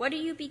father, "What are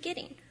you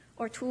begetting?"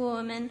 Or to a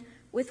woman,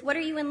 "With what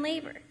are you in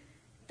labor?"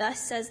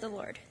 Thus says the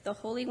Lord, the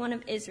Holy One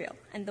of Israel,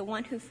 and the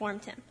one who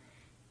formed him.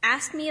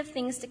 Ask me of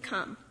things to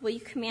come. Will you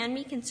command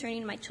me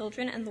concerning my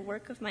children and the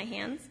work of my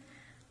hands?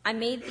 I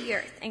made the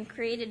earth and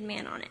created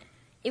man on it.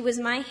 It was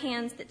my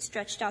hands that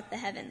stretched out the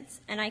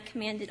heavens, and I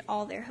commanded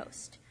all their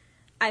host.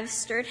 I have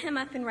stirred him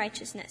up in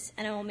righteousness,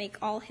 and I will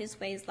make all his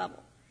ways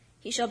level.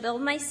 He shall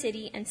build my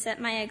city and set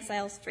my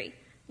exiles free,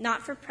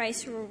 not for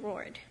price or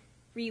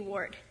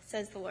reward,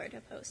 says the Lord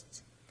of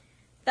hosts.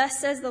 Thus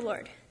says the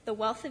Lord, the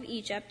wealth of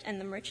Egypt and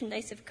the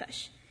merchandise of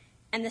Cush,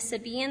 and the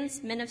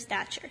Sabaeans, men of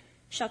stature,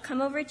 shall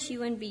come over to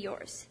you and be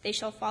yours. They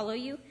shall follow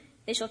you.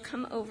 They shall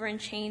come over in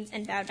chains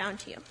and bow down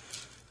to you.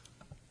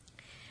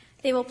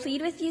 They will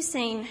plead with you,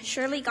 saying,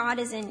 "Surely God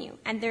is in you,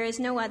 and there is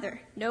no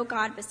other, no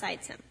God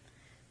besides him."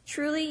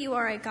 Truly you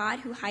are a God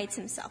who hides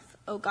himself,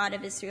 O God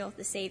of Israel,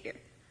 the Savior.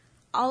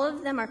 All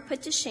of them are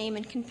put to shame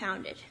and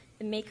confounded.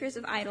 The makers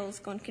of idols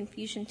go in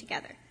confusion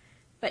together.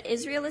 But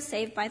Israel is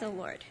saved by the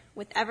Lord,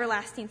 with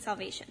everlasting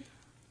salvation.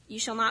 You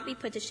shall not be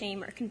put to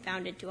shame or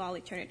confounded to all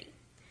eternity.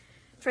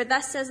 For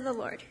thus says the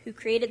Lord, who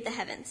created the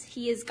heavens,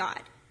 he is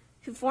God,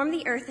 who formed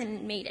the earth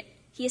and made it.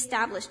 He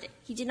established it.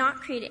 He did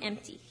not create it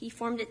empty. He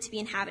formed it to be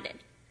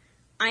inhabited.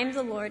 I am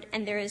the Lord,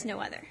 and there is no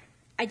other.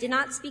 I did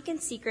not speak in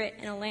secret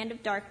in a land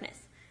of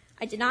darkness.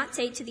 I did not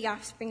say to the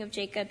offspring of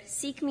Jacob,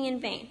 "Seek me in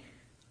vain."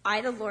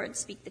 I, the Lord,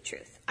 speak the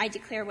truth. I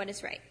declare what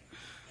is right.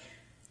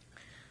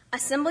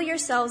 Assemble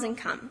yourselves and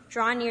come.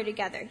 Draw near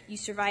together, you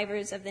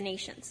survivors of the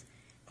nations.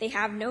 They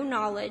have no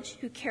knowledge,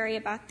 who carry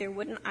about their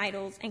wooden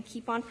idols and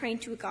keep on praying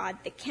to a God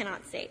that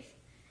cannot save.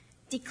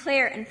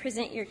 Declare and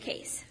present your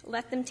case.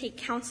 Let them take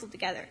counsel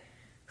together.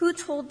 Who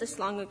told this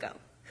long ago?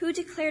 Who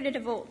declared it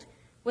of old?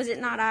 Was it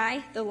not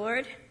I, the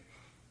Lord?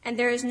 And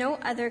there is no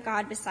other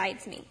God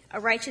besides me,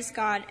 a righteous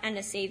God and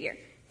a Savior.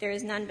 There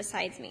is none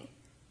besides me.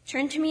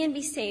 Turn to me and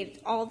be saved,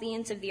 all the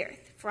ends of the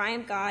earth, for I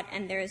am God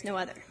and there is no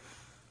other.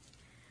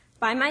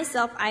 By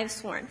myself I have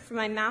sworn, for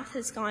my mouth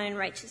has gone in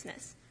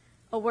righteousness,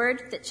 a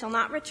word that shall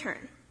not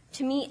return.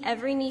 To me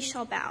every knee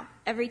shall bow,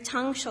 every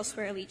tongue shall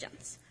swear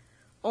allegiance.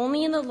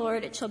 Only in the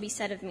Lord it shall be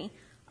said of me,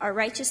 our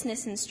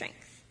righteousness and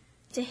strength.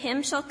 To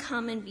him shall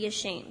come and be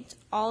ashamed,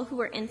 all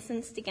who are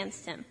incensed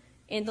against him.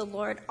 In the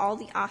Lord all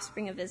the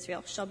offspring of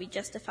Israel shall be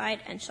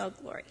justified and shall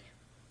glory.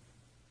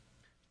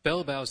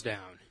 Bel bows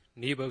down,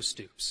 Nebo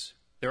stoops.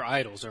 Their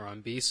idols are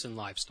on beasts and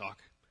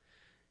livestock.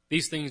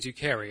 These things you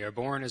carry are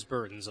borne as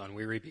burdens on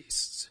weary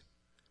beasts.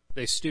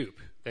 They stoop,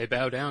 they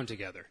bow down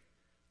together.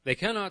 They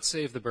cannot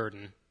save the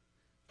burden,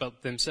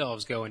 but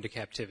themselves go into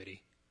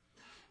captivity.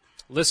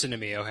 Listen to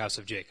me, O house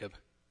of Jacob,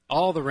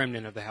 all the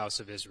remnant of the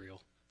house of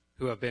Israel,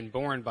 who have been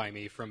born by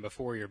me from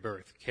before your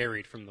birth,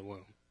 carried from the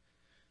womb.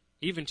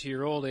 Even to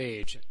your old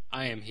age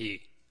I am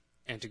he,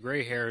 and to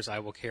gray hairs I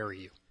will carry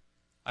you.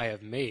 I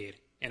have made,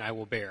 and I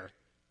will bear.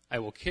 I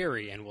will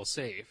carry, and will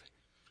save.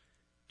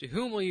 To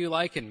whom will you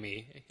liken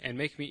me, and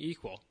make me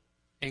equal,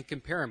 and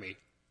compare me,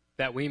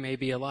 that we may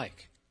be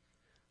alike?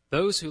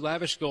 Those who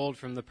lavish gold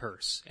from the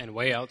purse, and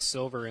weigh out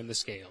silver in the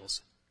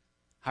scales.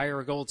 Hire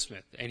a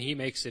goldsmith, and he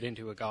makes it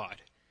into a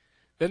god.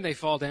 Then they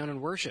fall down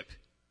and worship.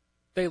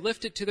 They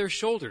lift it to their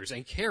shoulders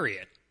and carry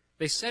it.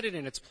 They set it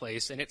in its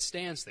place, and it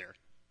stands there.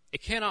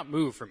 It cannot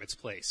move from its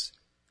place.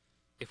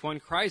 If one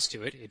cries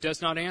to it, it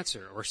does not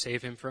answer or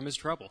save him from his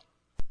trouble.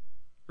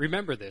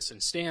 Remember this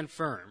and stand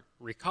firm.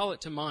 Recall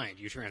it to mind,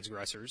 you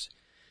transgressors.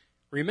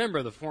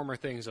 Remember the former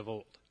things of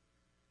old.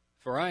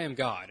 For I am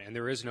God, and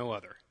there is no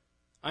other.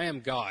 I am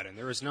God, and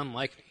there is none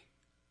like me,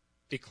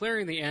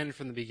 declaring the end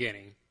from the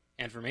beginning,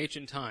 and from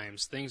ancient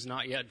times things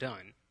not yet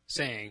done,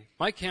 saying,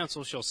 My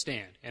counsel shall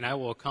stand, and I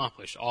will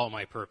accomplish all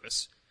my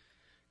purpose.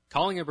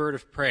 Calling a bird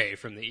of prey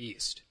from the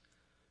east,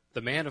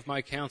 the man of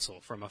my counsel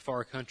from a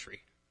far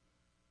country.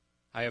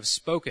 I have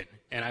spoken,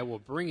 and I will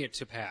bring it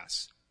to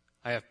pass.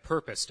 I have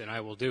purposed, and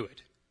I will do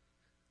it.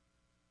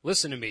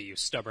 Listen to me, you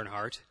stubborn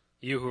heart,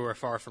 you who are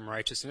far from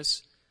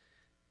righteousness.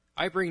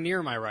 I bring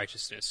near my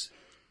righteousness.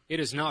 It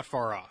is not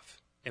far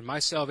off, and my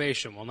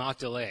salvation will not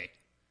delay.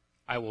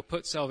 I will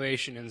put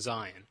salvation in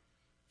Zion,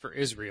 for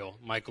Israel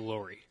my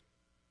glory.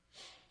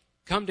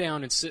 Come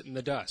down and sit in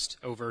the dust,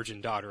 O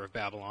virgin daughter of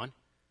Babylon.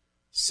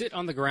 Sit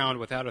on the ground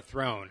without a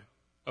throne,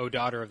 O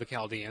daughter of the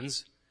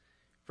Chaldeans,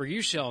 for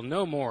you shall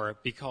no more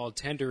be called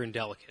tender and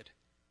delicate.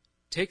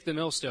 Take the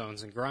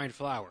millstones and grind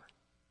flour.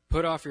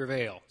 Put off your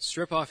veil,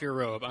 strip off your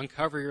robe,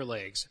 uncover your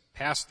legs,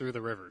 pass through the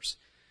rivers.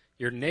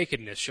 Your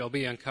nakedness shall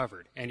be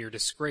uncovered, and your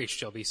disgrace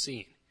shall be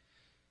seen.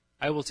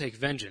 I will take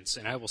vengeance,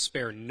 and I will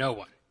spare no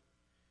one.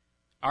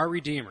 Our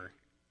Redeemer,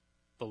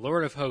 the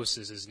Lord of hosts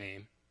is his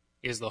name,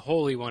 is the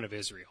Holy One of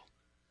Israel.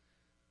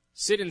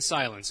 Sit in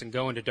silence and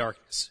go into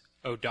darkness,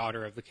 O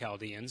daughter of the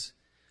Chaldeans,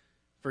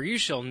 for you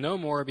shall no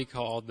more be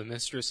called the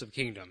mistress of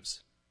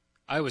kingdoms.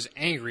 I was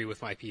angry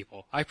with my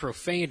people. I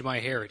profaned my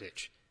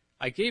heritage.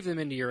 I gave them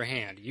into your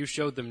hand. You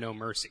showed them no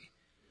mercy.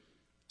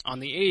 On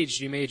the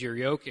aged you made your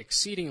yoke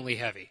exceedingly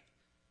heavy.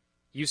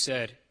 You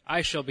said,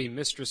 I shall be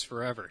mistress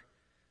forever,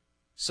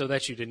 so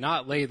that you did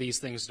not lay these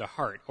things to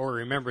heart or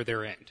remember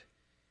their end.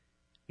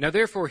 Now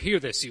therefore hear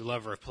this, you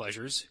lover of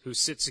pleasures, who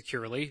sit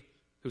securely,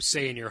 who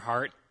say in your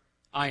heart,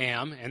 I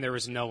am, and there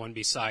is no one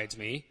besides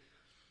me.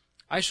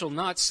 I shall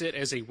not sit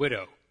as a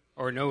widow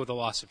or know the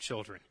loss of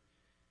children.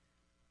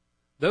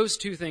 Those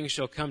two things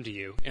shall come to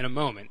you in a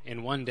moment,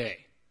 in one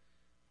day.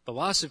 The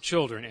loss of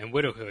children and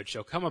widowhood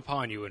shall come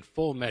upon you in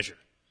full measure,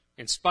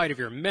 in spite of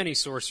your many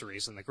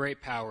sorceries and the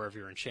great power of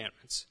your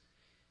enchantments.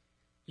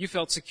 You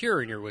felt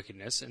secure in your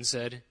wickedness and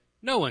said,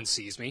 no one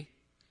sees me.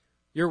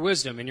 Your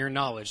wisdom and your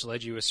knowledge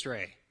led you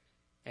astray,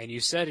 and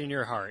you said in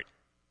your heart,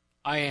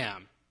 I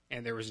am,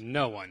 and there is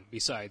no one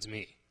besides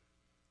me.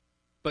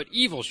 But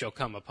evil shall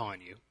come upon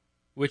you,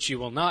 which you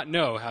will not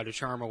know how to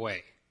charm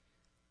away.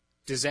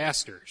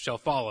 Disaster shall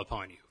fall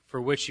upon you,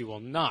 for which you will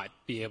not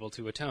be able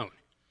to atone.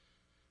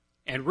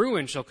 And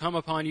ruin shall come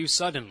upon you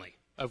suddenly,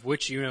 of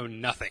which you know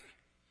nothing.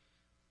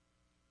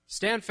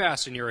 Stand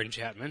fast in your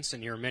enchantments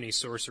and your many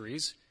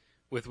sorceries,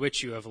 with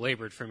which you have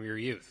labored from your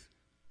youth.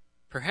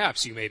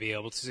 Perhaps you may be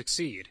able to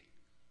succeed.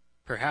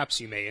 Perhaps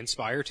you may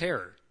inspire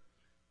terror.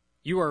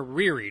 You are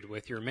wearied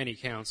with your many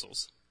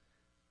counsels.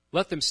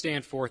 Let them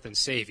stand forth and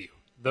save you,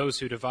 those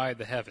who divide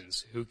the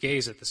heavens, who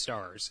gaze at the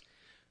stars,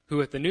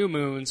 who at the new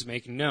moons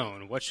make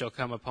known what shall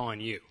come upon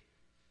you.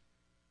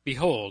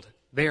 Behold,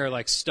 they are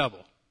like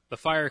stubble. The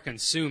fire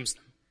consumes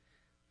them.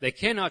 They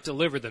cannot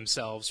deliver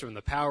themselves from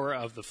the power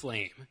of the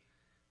flame.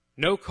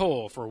 No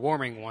coal for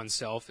warming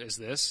oneself is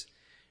this,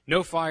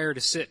 no fire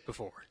to sit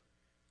before.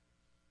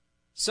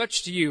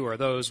 Such to you are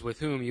those with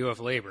whom you have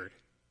labored,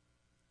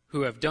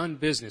 who have done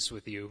business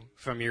with you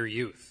from your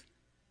youth.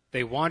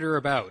 They wander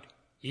about,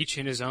 each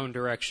in his own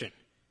direction.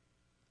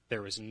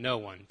 There is no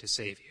one to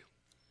save you.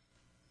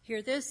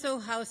 Hear this, O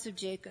house of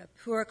Jacob,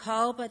 who are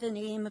called by the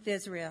name of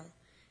Israel,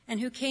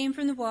 and who came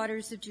from the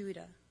waters of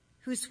Judah,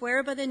 who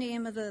swear by the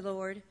name of the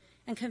Lord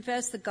and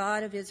confess the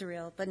God of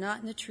Israel, but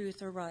not in the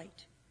truth or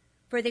right.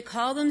 For they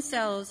call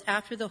themselves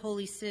after the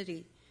holy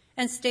city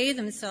and stay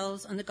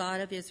themselves on the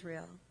God of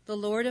Israel. The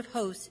Lord of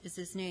hosts is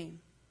his name.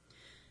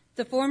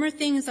 The former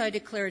things I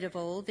declared of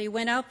old, they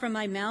went out from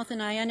my mouth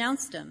and I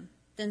announced them.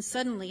 Then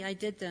suddenly I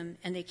did them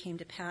and they came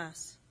to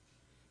pass.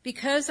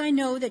 Because I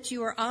know that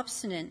you are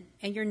obstinate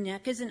and your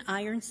neck is an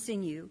iron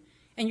sinew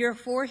and your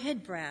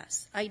forehead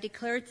brass, I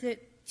declared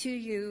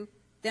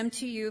them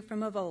to you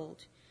from of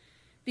old.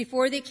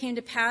 Before they came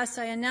to pass,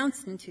 I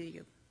announced them to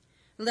you,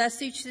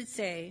 lest you should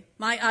say,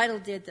 my idol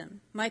did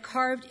them, my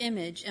carved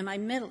image and my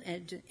metal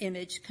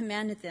image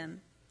commanded them.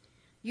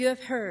 You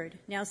have heard,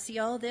 now see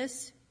all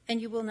this, and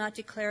you will not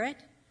declare it?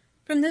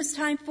 From this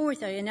time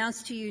forth I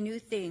announce to you new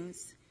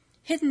things,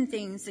 hidden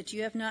things that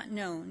you have not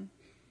known.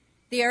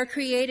 They are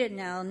created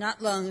now,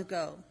 not long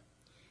ago.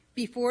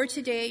 Before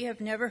today you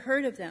have never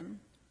heard of them,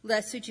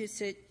 lest you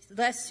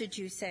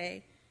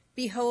say,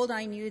 behold,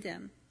 I knew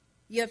them.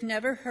 You have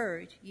never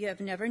heard, you have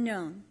never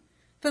known.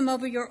 From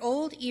over your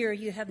old ear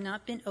you have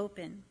not been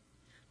open.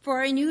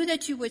 For I knew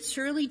that you would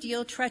surely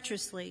deal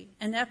treacherously,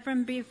 and that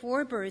from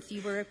before birth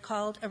you were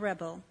called a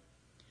rebel.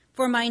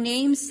 For my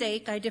name's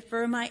sake I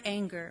defer my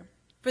anger.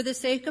 For the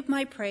sake of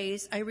my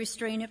praise I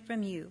restrain it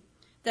from you,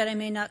 that I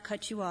may not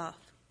cut you off.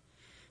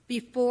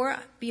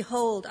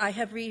 Behold, I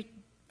have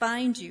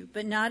refined you,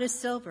 but not as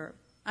silver.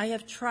 I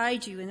have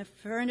tried you in the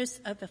furnace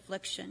of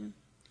affliction.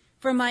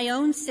 For my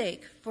own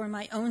sake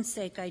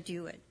I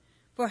do it.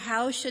 For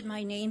how should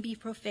my name be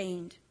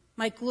profaned?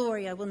 My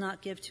glory I will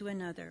not give to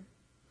another.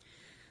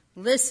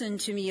 Listen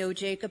to me, O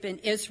Jacob and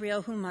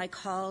Israel, whom I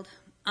called.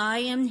 I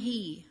am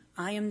he.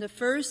 I am the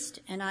first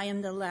and I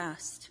am the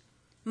last.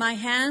 My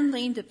hand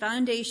laid the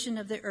foundation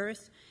of the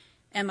earth,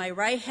 and my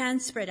right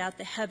hand spread out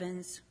the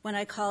heavens. When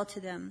I call to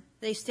them,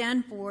 they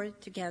stand forth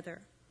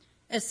together.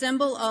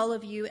 Assemble all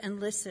of you and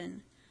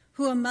listen.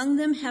 Who among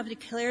them have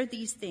declared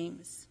these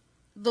things?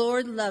 The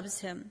Lord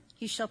loves him.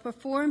 He shall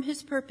perform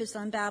his purpose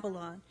on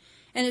Babylon,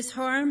 and his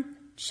harm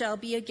shall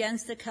be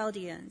against the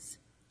Chaldeans.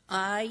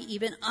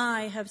 Even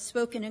I, have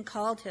spoken and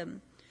called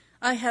him.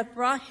 I have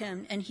brought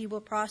him, and he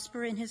will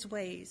prosper in his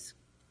ways.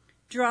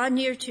 Draw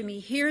near to me.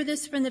 Hear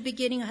this from the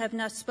beginning. I have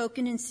not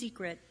spoken in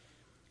secret.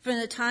 From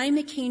the time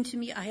it came to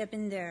me, I have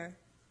been there.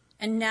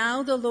 And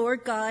now the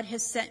Lord God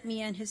has sent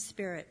me and his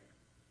Spirit.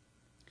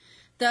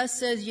 Thus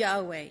says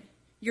Yahweh,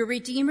 your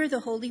Redeemer,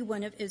 the Holy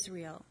One of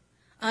Israel.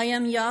 I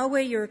am Yahweh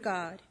your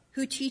God,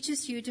 who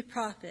teaches you to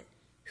profit,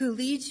 who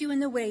leads you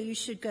in the way you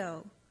should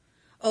go.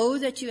 Oh,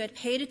 that you had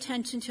paid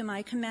attention to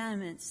my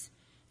commandments.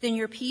 Then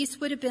your peace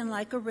would have been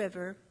like a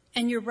river,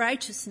 and your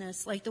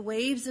righteousness like the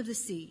waves of the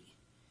sea.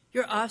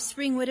 Your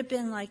offspring would have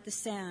been like the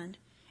sand,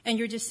 and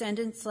your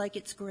descendants like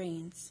its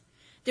grains.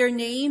 Their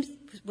names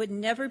would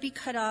never be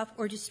cut off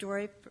or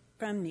destroyed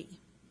from me.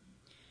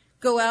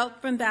 Go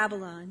out from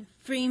Babylon,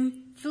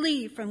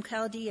 flee from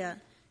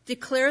Chaldea.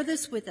 Declare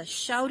this with a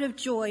shout of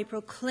joy,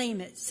 proclaim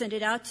it, send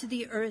it out to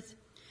the earth.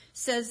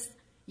 Says,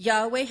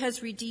 Yahweh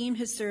has redeemed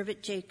his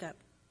servant Jacob.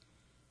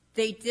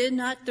 They did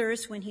not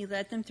thirst when he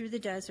led them through the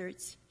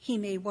deserts. He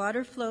made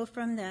water flow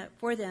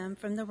for them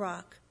from the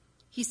rock.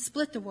 He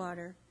split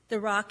the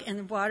rock, and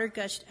the water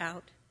gushed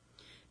out.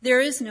 There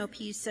is no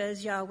peace,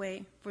 says Yahweh,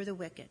 for the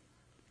wicked.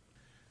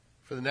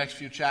 For the next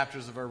few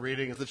chapters of our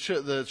reading,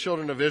 the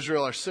children of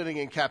Israel are sitting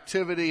in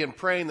captivity and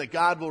praying that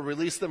God will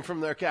release them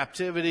from their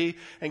captivity.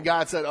 And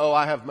God said, oh,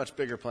 I have much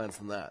bigger plans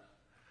than that.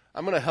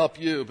 I'm going to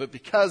help you, but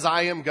because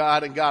I am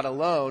God and God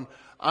alone,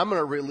 I'm going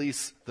to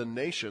release the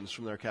nations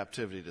from their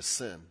captivity to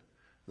sin.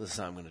 This is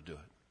how I'm going to do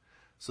it.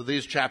 So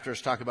these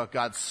chapters talk about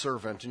God's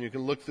servant, and you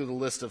can look through the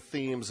list of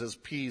themes, his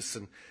peace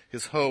and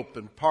his hope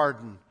and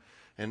pardon,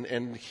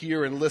 and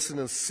hear and listen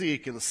and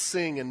seek and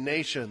sing in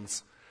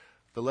nations.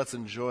 But let's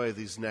enjoy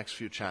these next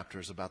few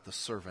chapters about the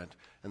servant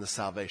and the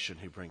salvation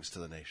he brings to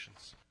the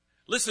nations.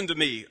 Listen to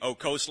me, O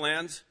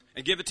coastlands,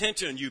 and give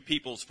attention, you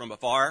peoples from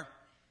afar.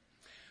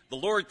 The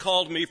Lord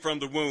called me from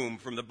the womb,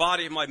 from the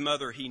body of my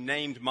mother he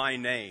named my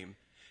name.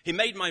 He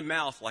made my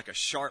mouth like a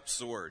sharp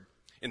sword.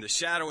 In the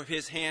shadow of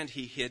his hand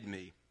he hid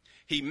me.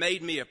 He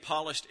made me a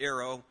polished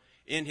arrow.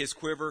 In his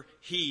quiver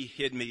he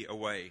hid me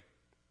away.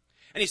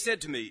 And he said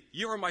to me,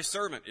 you are my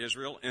servant,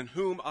 Israel, in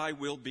whom I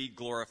will be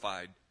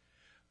glorified.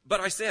 But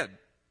I said,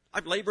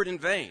 I've labored in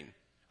vain.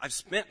 I've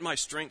spent my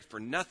strength for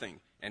nothing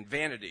and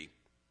vanity.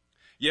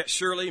 Yet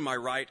surely my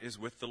right is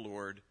with the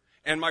Lord,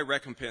 and my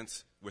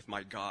recompense with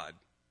my God.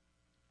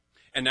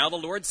 And now the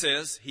Lord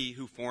says, he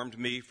who formed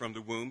me from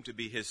the womb to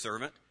be his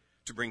servant,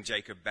 to bring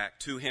Jacob back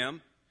to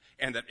him,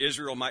 and that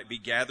Israel might be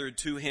gathered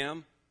to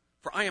him.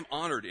 For I am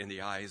honored in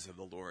the eyes of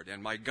the Lord,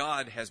 and my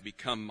God has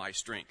become my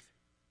strength.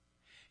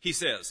 He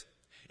says,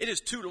 it is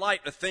too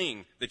light a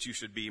thing that you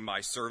should be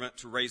my servant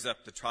to raise up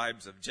the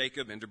tribes of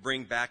Jacob and to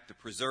bring back the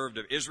preserved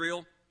of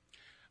Israel.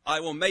 I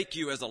will make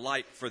you as a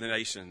light for the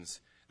nations,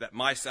 that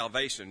my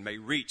salvation may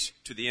reach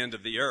to the end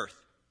of the earth.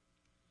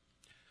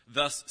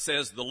 Thus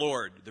says the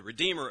Lord, the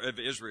Redeemer of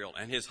Israel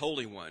and his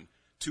Holy One,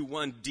 to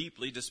one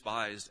deeply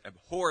despised,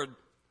 abhorred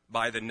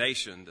by the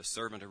nation, the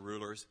servant of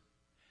rulers.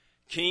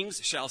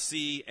 Kings shall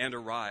see and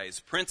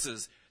arise,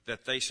 princes,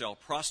 that they shall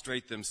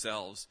prostrate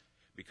themselves,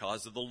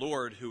 because of the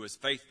Lord who is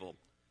faithful,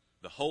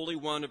 the Holy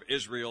One of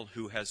Israel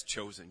who has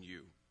chosen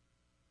you.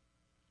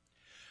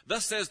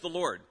 Thus says the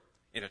Lord,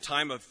 in a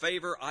time of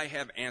favor I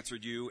have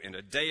answered you, in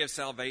a day of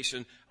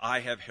salvation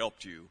I have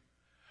helped you.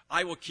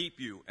 I will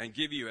keep you and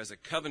give you as a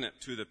covenant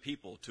to the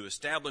people, to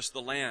establish the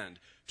land,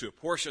 to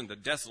apportion the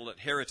desolate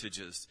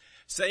heritages,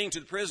 saying to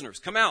the prisoners,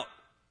 come out,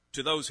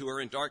 to those who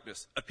are in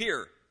darkness,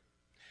 appear.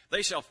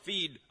 They shall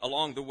feed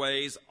along the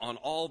ways, on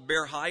all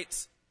bare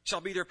heights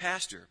shall be their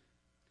pasture.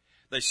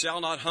 They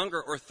shall not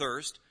hunger or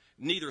thirst,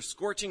 neither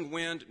scorching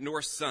wind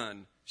nor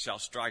sun shall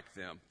strike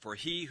them. For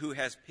he who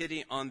has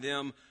pity on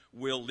them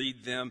will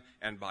lead them,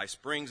 and by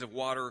springs of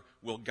water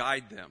will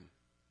guide them.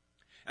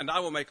 And I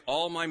will make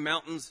all my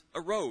mountains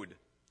a road,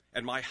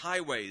 and my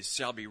highways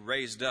shall be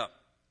raised up.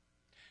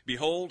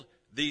 Behold,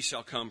 these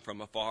shall come from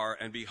afar,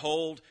 and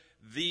behold,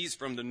 these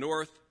from the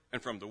north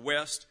and from the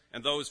west,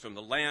 and those from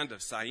the land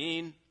of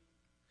Syene.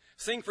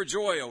 Sing for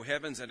joy, O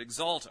heavens, and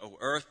exult, O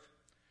earth.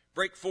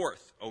 Break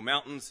forth, O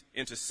mountains,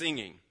 into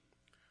singing.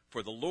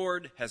 For the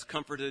Lord has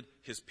comforted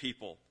his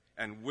people,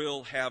 and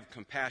will have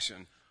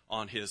compassion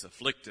on his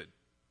afflicted.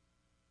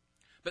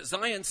 But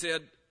Zion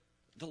said,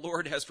 the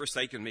Lord has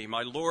forsaken me,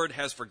 my Lord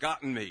has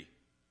forgotten me.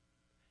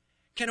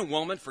 Can a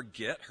woman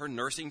forget her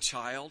nursing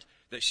child,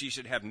 that she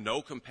should have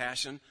no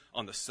compassion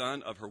on the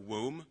son of her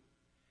womb?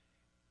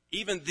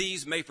 Even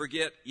these may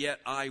forget, yet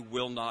I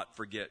will not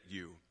forget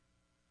you.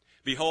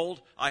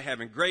 Behold, I have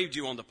engraved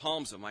you on the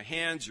palms of my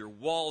hands. Your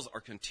walls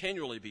are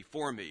continually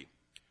before me.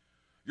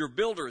 Your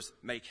builders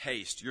make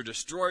haste. Your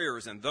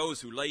destroyers and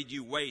those who laid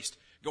you waste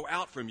go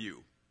out from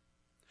you.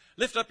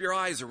 Lift up your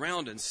eyes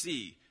around and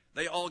see.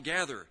 They all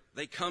gather.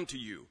 They come to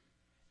you.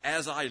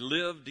 As I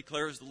live,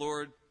 declares the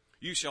Lord,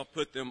 you shall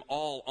put them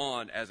all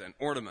on as an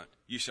ornament.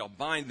 You shall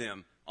bind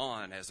them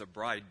on as a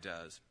bride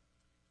does.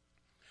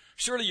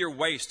 Surely your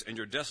waste and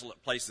your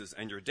desolate places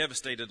and your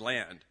devastated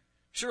land,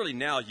 surely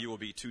now you will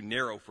be too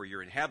narrow for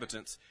your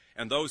inhabitants,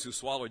 and those who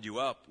swallowed you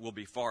up will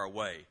be far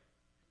away.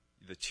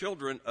 The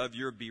children of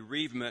your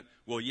bereavement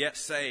will yet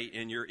say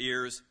in your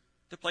ears,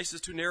 the place is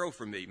too narrow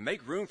for me.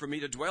 Make room for me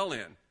to dwell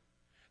in.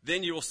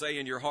 Then you will say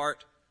in your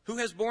heart, who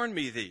has borne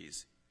me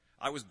these?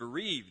 I was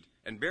bereaved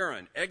and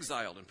barren,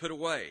 exiled and put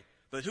away.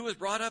 But who has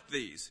brought up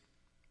these?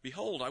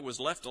 Behold, I was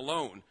left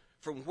alone,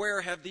 From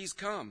where have these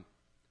come?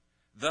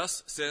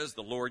 Thus says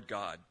the Lord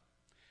God,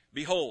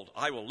 behold,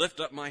 I will lift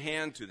up my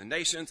hand to the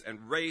nations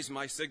and raise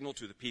my signal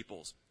to the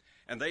peoples.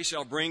 And they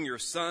shall bring your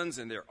sons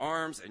in their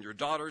arms, and your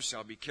daughters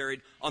shall be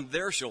carried on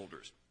their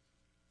shoulders.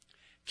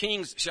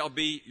 Kings shall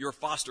be your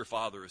foster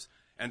fathers,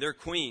 and their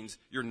queens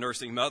your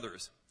nursing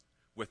mothers.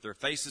 With their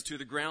faces to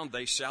the ground,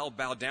 they shall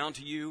bow down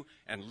to you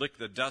and lick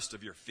the dust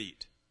of your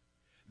feet.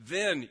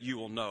 Then you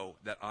will know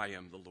that I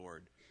am the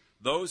Lord.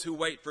 Those who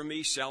wait for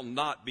me shall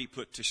not be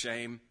put to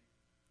shame.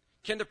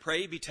 Can the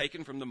prey be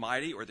taken from the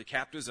mighty, or the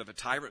captives of a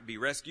tyrant be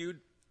rescued?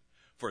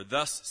 For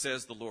thus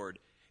says the Lord,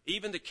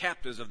 even the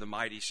captives of the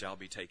mighty shall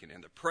be taken,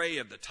 and the prey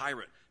of the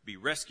tyrant be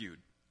rescued.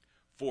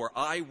 For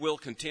I will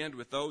contend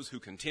with those who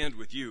contend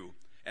with you,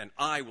 and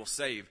I will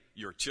save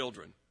your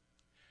children.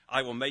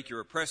 I will make your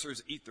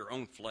oppressors eat their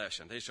own flesh,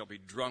 and they shall be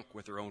drunk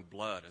with their own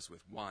blood as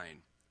with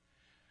wine.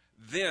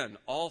 Then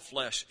all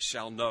flesh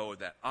shall know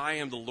that I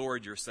am the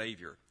Lord your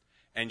Savior,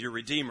 and your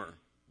Redeemer,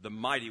 the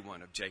mighty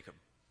one of Jacob.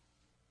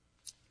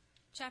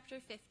 Chapter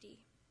 50.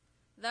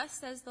 Thus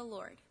says the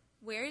Lord,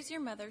 where is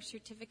your mother's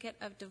certificate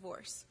of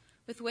divorce,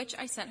 with which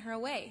I sent her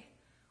away?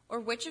 Or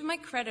which of my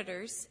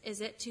creditors is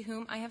it to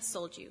whom I have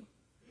sold you?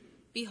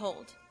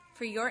 Behold,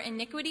 for your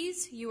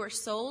iniquities you were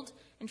sold,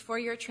 and for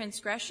your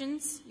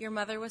transgressions your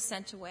mother was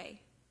sent away.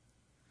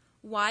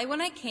 Why,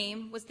 when I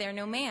came, was there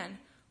no man?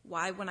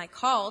 Why, when I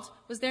called,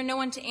 was there no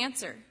one to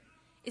answer?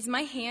 Is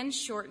my hand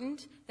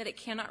shortened that it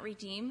cannot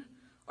redeem?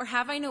 Or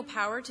have I no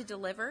power to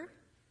deliver?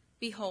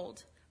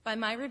 Behold, by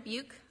my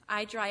rebuke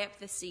I dry up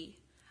the sea.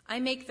 I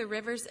make the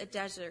rivers a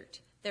desert.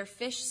 Their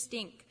fish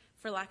stink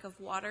for lack of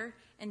water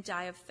and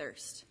die of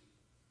thirst.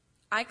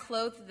 I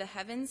clothe the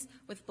heavens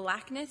with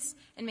blackness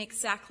and make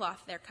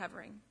sackcloth their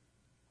covering.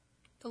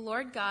 The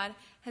Lord God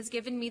has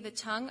given me the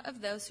tongue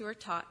of those who are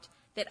taught,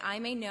 that I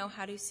may know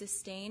how to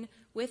sustain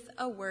with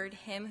a word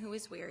him who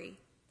is weary.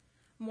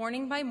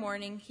 Morning by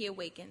morning he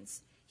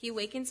awakens. He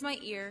awakens my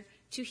ear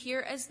to hear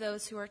as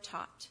those who are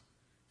taught.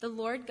 The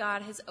Lord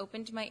God has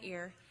opened my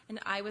ear, and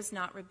I was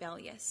not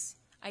rebellious.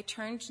 I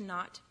turned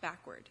not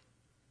backward.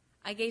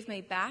 I gave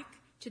my back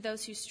to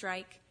those who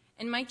strike,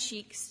 and my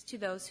cheeks to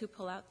those who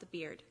pull out the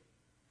beard.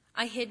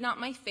 I hid not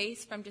my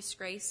face from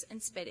disgrace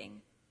and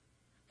spitting.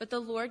 But the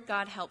Lord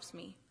God helps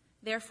me.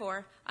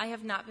 Therefore I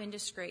have not been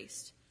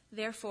disgraced.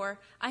 Therefore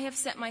I have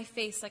set my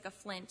face like a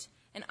flint,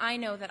 and I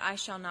know that I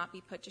shall not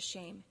be put to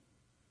shame.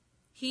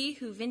 He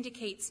who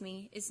vindicates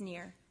me is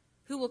near.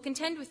 Who will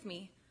contend with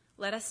me?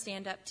 Let us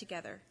stand up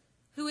together.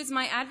 Who is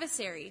my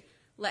adversary?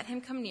 Let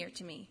him come near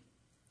to me.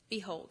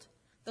 Behold,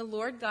 the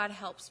Lord God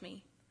helps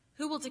me.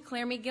 Who will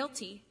declare me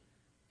guilty?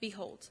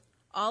 Behold,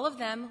 all of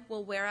them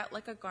will wear out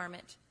like a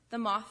garment. The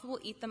moth will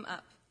eat them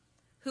up.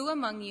 Who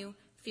among you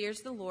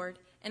fears the Lord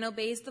and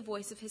obeys the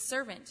voice of his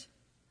servant?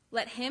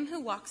 Let him who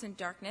walks in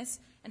darkness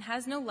and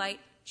has no light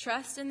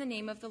trust in the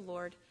name of the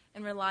Lord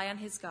and rely on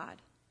his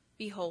God.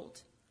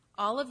 Behold,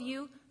 all of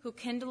you who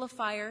kindle a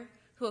fire,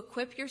 who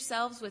equip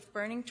yourselves with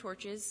burning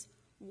torches,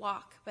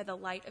 walk by the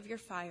light of your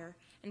fire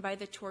and by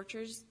the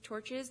torches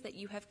that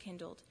you have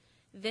kindled.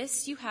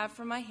 This you have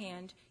from my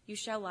hand, you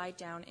shall lie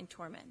down in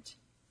torment.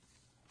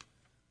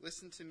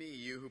 Listen to me,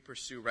 you who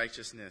pursue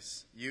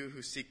righteousness, you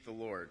who seek the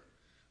Lord.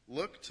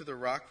 Look to the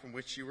rock from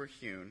which you were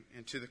hewn,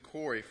 and to the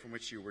quarry from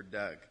which you were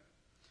dug.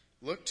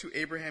 Look to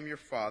Abraham your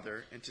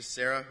father, and to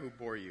Sarah who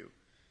bore you.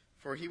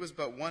 For he was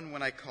but one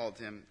when I called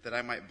him, that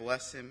I might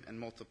bless him and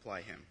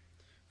multiply him.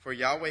 For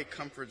Yahweh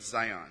comforts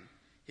Zion.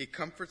 He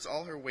comforts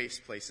all her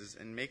waste places,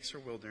 and makes her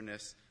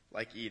wilderness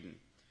like Eden,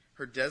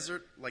 her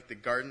desert like the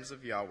gardens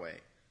of Yahweh.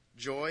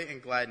 Joy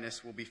and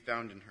gladness will be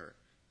found in her,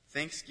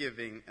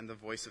 thanksgiving and the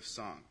voice of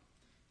song.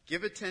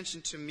 Give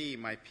attention to me,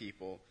 my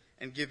people,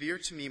 and give ear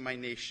to me, my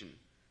nation.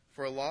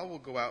 For a law will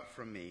go out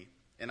from me,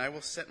 and I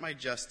will set my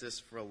justice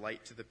for a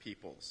light to the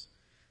peoples.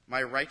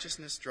 My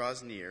righteousness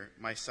draws near,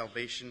 my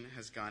salvation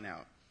has gone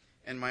out,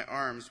 and my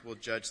arms will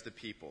judge the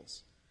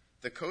peoples.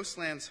 The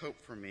coastlands hope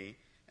for me,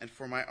 and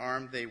for my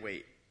arm they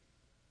wait.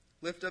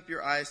 Lift up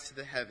your eyes to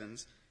the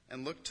heavens,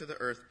 and look to the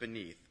earth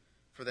beneath.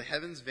 For the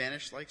heavens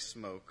vanish like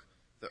smoke,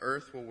 the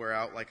earth will wear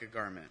out like a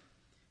garment,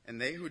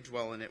 and they who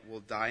dwell in it will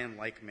die in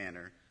like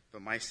manner.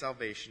 But my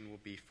salvation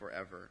will be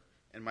forever,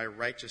 and my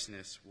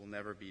righteousness will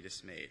never be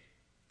dismayed.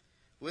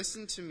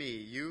 Listen to me,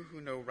 you who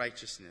know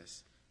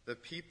righteousness, the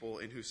people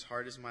in whose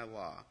heart is my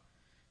law.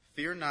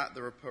 Fear not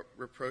the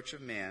reproach of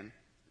man,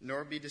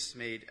 nor be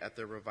dismayed at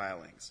their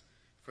revilings.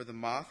 For the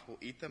moth will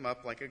eat them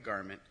up like a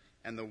garment,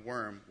 and the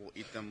worm will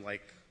eat them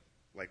like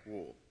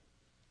wool.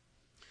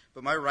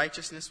 But my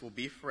righteousness will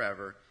be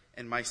forever,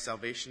 and my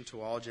salvation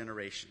to all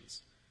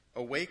generations.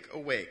 Awake,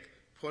 awake,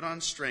 put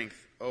on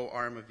strength, O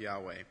arm of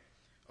Yahweh.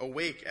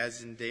 Awake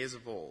as in days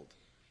of old,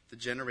 the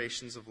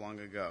generations of long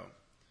ago.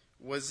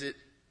 Was it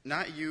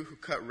not you who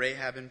cut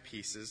Rahab in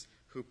pieces,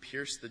 who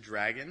pierced the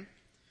dragon?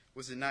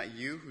 Was it not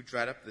you who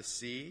dried up the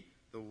sea,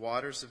 the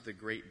waters of the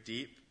great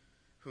deep,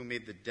 who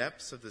made the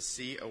depths of the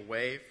sea a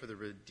way for the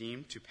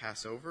redeemed to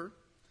pass over?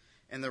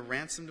 And the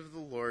ransomed of the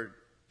Lord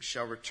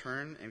shall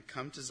return and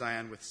come to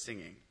Zion with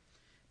singing.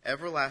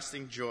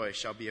 Everlasting joy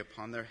shall be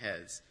upon their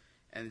heads,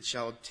 and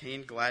shall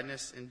obtain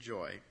gladness and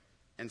joy,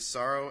 and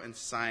sorrow and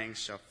sighing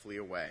shall flee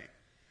away.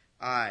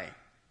 I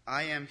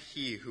am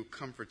he who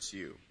comforts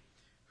you.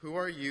 Who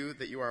are you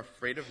that you are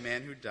afraid of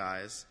man who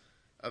dies,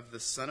 of the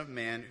Son of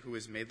Man who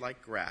is made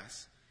like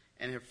grass,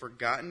 and have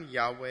forgotten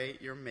Yahweh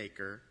your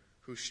Maker,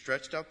 who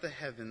stretched out the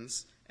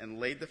heavens and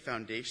laid the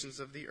foundations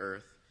of the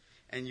earth,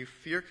 and you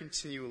fear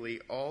continually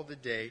all the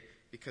day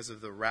because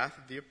of the wrath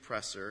of the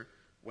oppressor,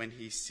 when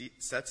he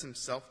sets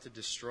himself to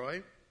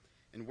destroy?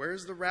 And where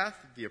is the wrath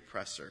of the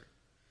oppressor?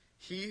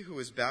 He who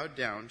is bowed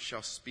down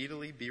shall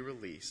speedily be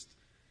released.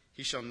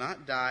 He shall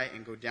not die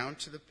and go down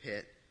to the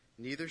pit,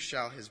 neither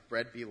shall his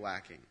bread be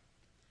lacking.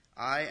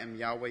 I am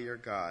Yahweh your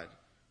God,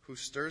 who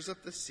stirs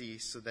up the sea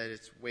so that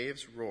its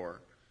waves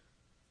roar.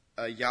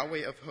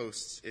 Yahweh of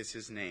hosts is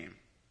his name.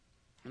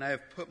 And I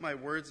have put my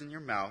words in your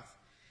mouth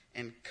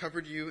and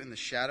covered you in the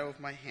shadow of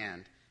my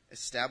hand,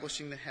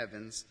 establishing the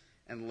heavens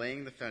and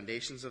laying the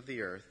foundations of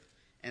the earth,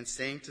 and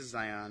saying to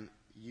Zion,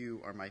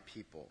 you are my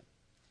people.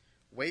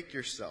 Wake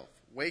yourself,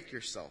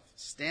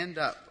 stand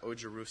up, O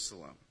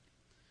Jerusalem.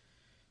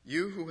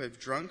 You who have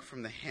drunk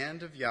from the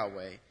hand of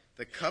Yahweh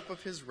the cup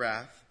of his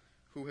wrath,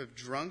 who have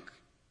drunk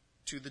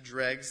to the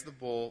dregs the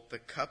bowl, the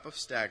cup of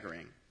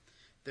staggering.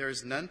 There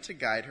is none to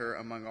guide her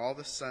among all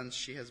the sons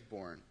she has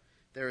borne.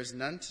 There is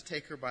none to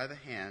take her by the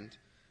hand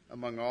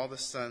among all the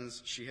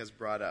sons she has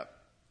brought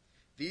up.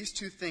 These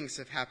two things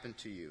have happened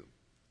to you.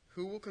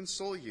 Who will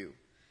console you?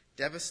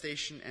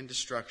 Devastation and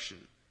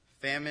destruction,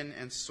 famine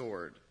and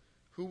sword.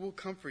 Who will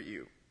comfort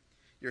you?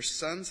 Your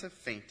sons have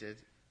fainted.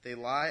 They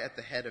lie at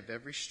the head of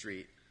every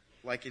street,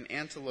 like an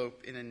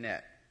antelope in a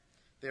net.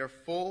 They are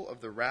full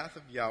of the wrath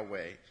of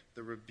Yahweh,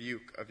 the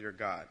rebuke of your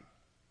God.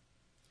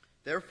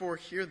 Therefore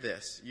hear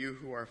this, you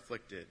who are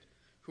afflicted,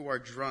 who are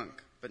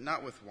drunk, but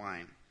not with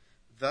wine.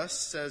 Thus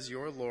says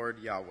your Lord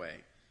Yahweh,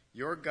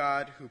 your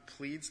God, who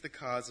pleads the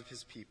cause of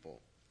his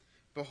people.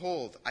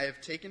 Behold, I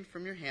have taken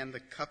from your hand the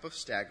cup of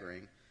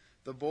staggering.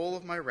 The bowl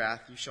of my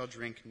wrath you shall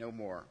drink no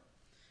more.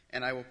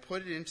 And I will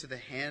put it into the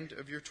hand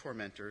of your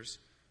tormentors,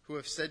 who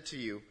have said to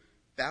you,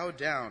 bow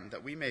down,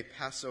 that we may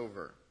pass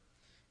over.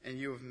 And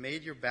you have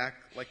made your back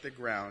like the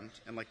ground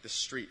and like the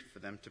street for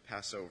them to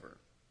pass over.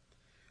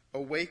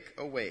 Awake,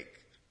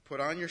 awake,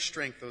 put on your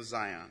strength, O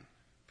Zion.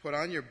 Put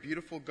on your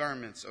beautiful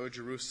garments, O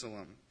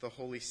Jerusalem, the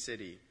holy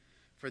city.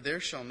 For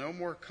there shall no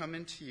more come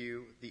into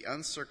you the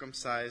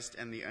uncircumcised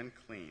and the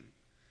unclean.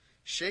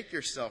 Shake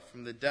yourself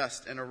from the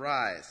dust and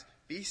arise.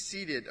 Be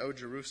seated, O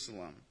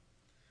Jerusalem.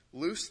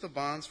 Loose the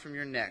bonds from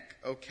your neck,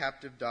 O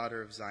captive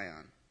daughter of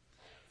Zion.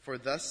 For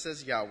thus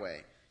says Yahweh,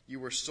 you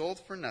were sold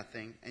for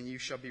nothing, and you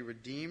shall be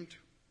redeemed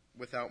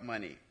without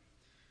money.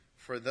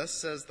 For thus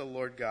says the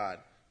Lord God,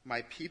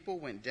 my people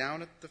went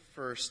down at the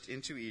first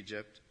into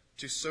Egypt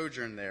to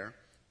sojourn there,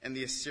 and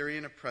the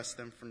Assyrian oppressed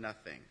them for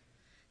nothing.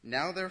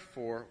 Now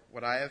therefore,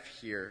 what I have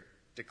here,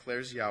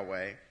 declares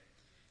Yahweh,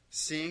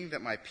 seeing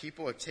that my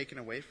people are taken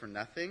away for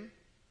nothing,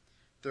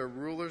 their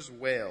rulers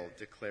wail,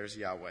 declares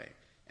Yahweh,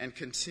 and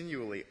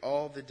continually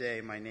all the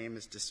day my name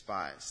is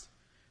despised.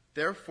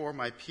 Therefore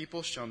my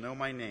people shall know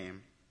my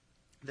name.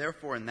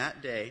 Therefore in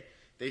that day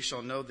they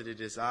shall know that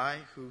it is I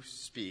who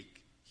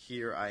speak,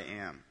 here I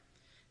am.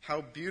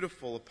 How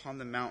beautiful upon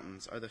the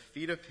mountains are the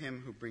feet of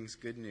him who brings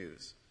good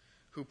news,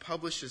 who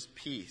publishes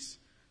peace,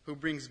 who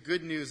brings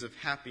good news of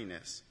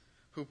happiness,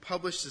 who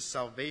publishes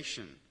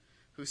salvation,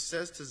 who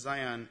says to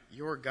Zion,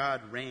 your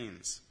God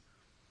reigns.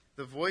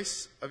 The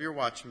voice of your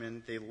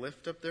watchmen, they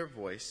lift up their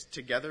voice.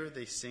 Together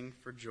they sing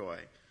for joy.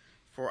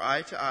 For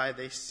eye to eye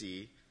they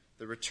see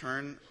the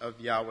return of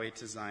Yahweh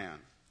to Zion.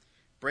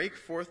 Break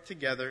forth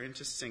together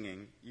into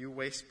singing, you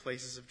waste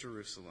places of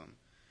Jerusalem.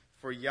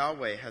 For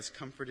Yahweh has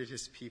comforted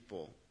his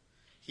people.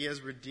 He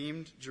has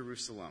redeemed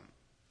Jerusalem.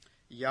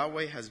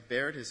 Yahweh has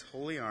bared his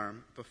holy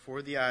arm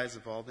before the eyes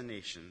of all the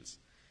nations,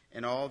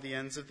 and all the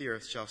ends of the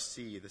earth shall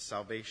see the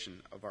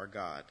salvation of our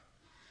God.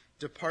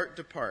 Depart,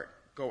 depart,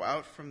 go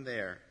out from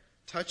there.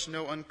 Touch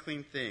no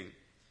unclean thing.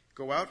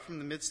 Go out from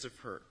the midst of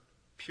her.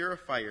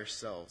 Purify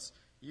yourselves,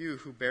 you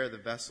who bear the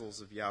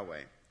vessels of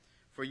Yahweh.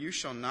 For you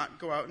shall not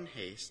go out in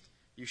haste,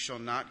 you shall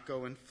not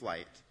go in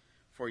flight.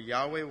 For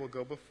Yahweh will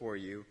go before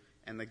you,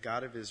 and the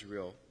God of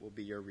Israel will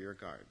be your rear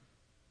guard.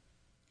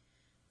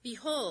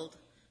 Behold,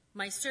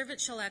 my servant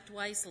shall act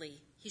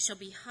wisely. He shall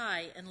be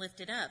high and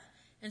lifted up,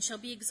 and shall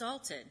be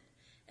exalted.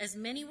 As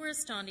many were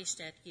astonished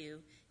at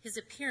you, his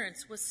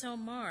appearance was so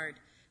marred,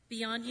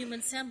 beyond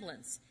human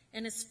semblance,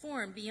 and his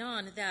form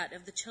beyond that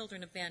of the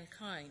children of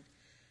mankind.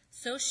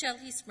 So shall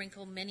he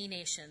sprinkle many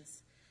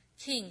nations.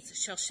 Kings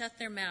shall shut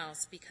their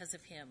mouths because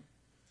of him.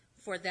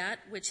 For that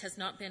which has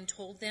not been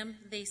told them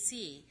they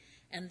see,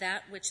 and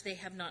that which they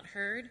have not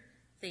heard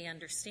they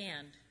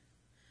understand.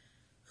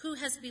 Who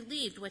has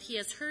believed what he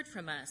has heard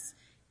from us,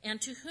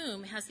 and to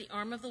whom has the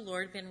arm of the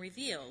Lord been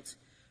revealed?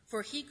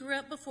 For he grew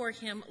up before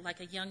him like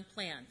a young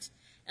plant,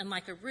 and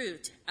like a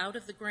root out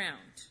of the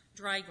ground,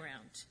 dry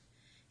ground.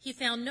 He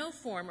found no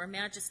form or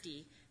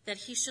majesty that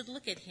he should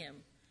look at him,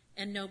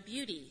 and no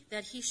beauty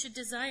that he should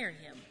desire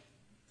him.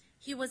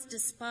 He was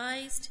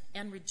despised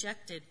and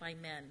rejected by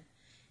men,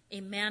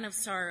 a man of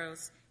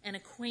sorrows and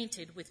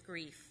acquainted with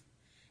grief.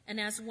 And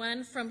as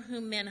one from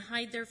whom men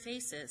hide their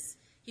faces,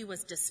 he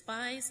was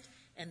despised,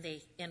 and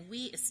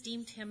we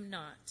esteemed him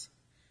not.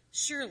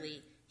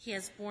 Surely he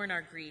has borne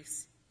our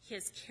griefs, he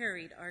has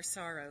carried our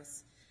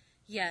sorrows.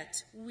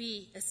 Yet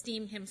we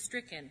esteemed him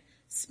stricken,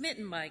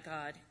 smitten by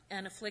God,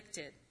 and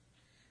afflicted.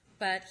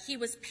 But he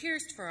was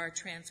pierced for our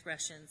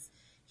transgressions,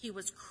 he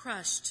was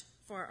crushed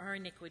for our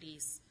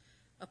iniquities.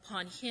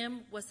 Upon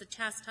him was the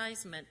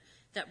chastisement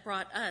that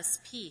brought us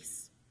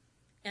peace,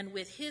 and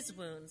with his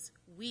wounds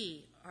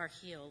we are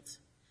healed.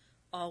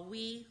 All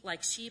we,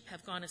 like sheep,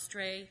 have gone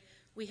astray.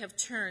 We have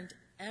turned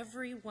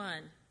every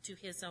one to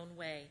his own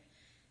way,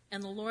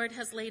 and the Lord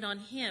has laid on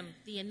him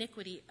the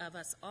iniquity of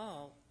us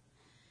all.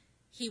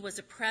 He was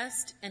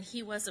oppressed and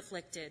he was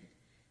afflicted,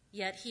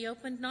 yet he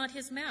opened not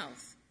his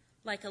mouth.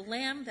 Like a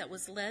lamb that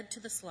was led to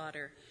the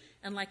slaughter,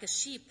 and like a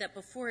sheep that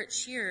before its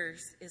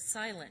shearers is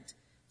silent,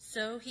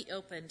 so he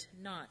opened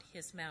not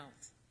his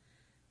mouth.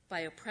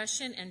 By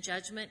oppression and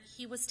judgment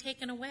he was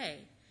taken away.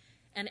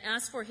 And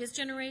as for his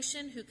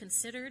generation, who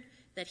considered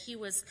that he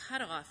was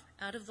cut off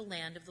out of the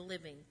land of the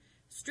living,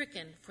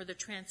 stricken for the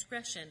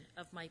transgression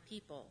of my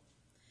people.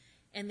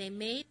 And they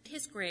made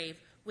his grave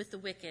with the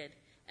wicked,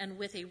 and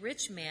with a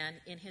rich man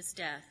in his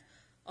death,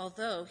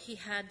 although he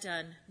had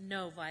done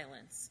no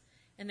violence,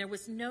 and there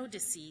was no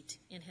deceit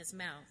in his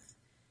mouth.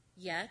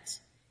 Yet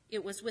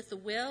it was with the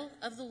will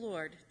of the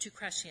Lord to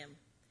crush him.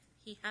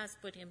 He has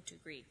put him to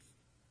grief.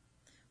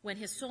 When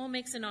his soul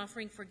makes an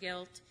offering for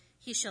guilt,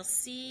 he shall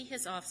see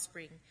his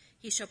offspring.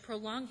 He shall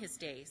prolong his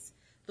days.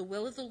 The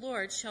will of the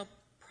Lord shall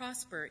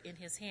prosper in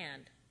his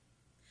hand.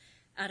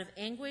 Out of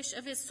anguish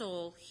of his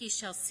soul he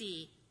shall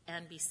see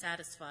and be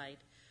satisfied.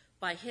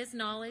 By his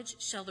knowledge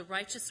shall the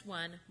righteous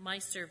one, my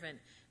servant,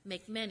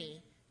 make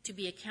many to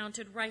be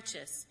accounted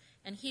righteous,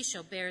 and he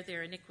shall bear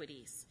their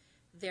iniquities.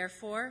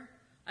 Therefore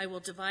I will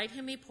divide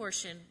him a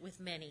portion with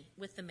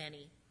the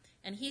many,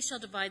 and he shall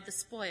divide the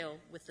spoil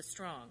with the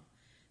strong,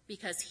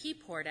 because he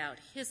poured out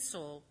his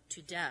soul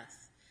to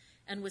death,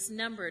 and was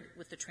numbered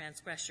with the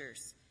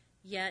transgressors.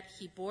 Yet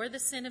he bore the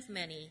sin of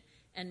many,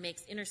 and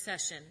makes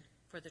intercession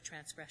for the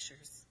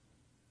transgressors.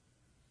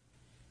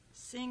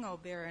 Sing, O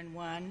barren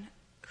one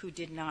who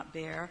did not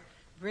bear.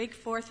 Break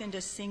forth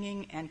into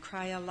singing and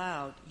cry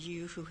aloud,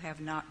 you who have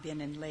not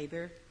been in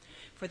labor.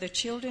 For the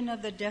children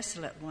of the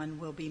desolate one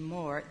will be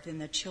more than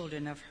the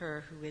children of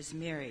her who is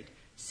married,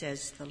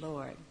 says the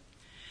Lord.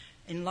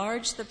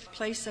 Enlarge the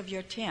place of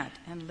your tent,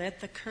 and let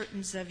the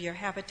curtains of your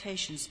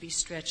habitations be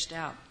stretched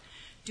out.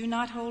 Do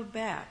not hold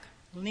back.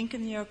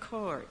 Lengthen your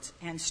cords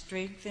and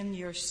strengthen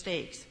your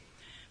stakes,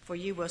 for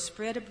you will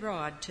spread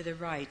abroad to the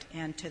right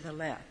and to the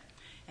left,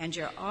 and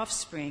your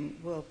offspring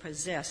will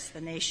possess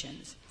the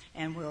nations,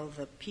 and will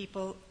the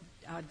people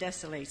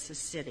desolates the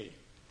city.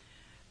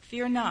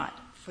 Fear not,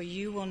 for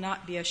you will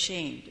not be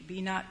ashamed. Be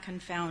not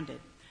confounded,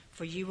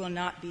 for you will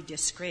not be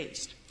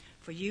disgraced.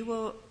 For you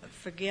will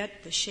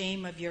forget the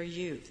shame of your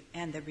youth,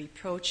 and the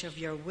reproach of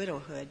your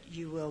widowhood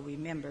you will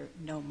remember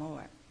no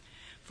more.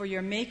 For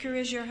your Maker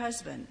is your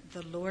husband,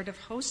 the Lord of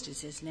hosts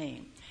is his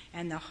name,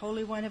 and the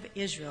Holy One of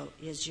Israel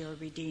is your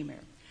Redeemer.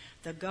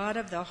 The God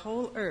of the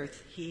whole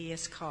earth he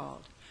is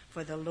called,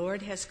 for the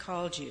Lord has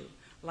called you,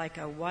 like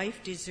a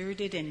wife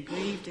deserted and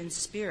grieved in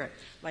spirit,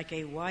 like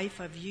a wife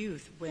of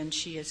youth when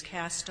she is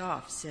cast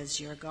off, says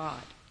your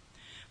God.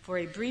 For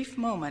a brief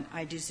moment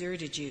I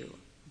deserted you,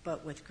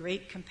 but with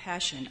great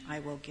compassion I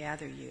will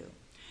gather you.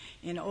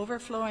 In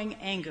overflowing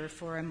anger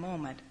for a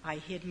moment I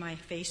hid my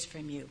face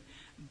from you,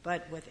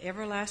 but with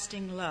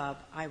everlasting love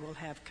I will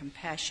have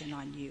compassion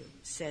on you,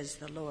 says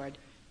the Lord,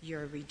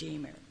 your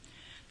Redeemer.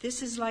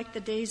 This is like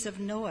the days of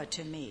Noah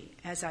to me,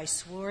 as I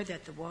swore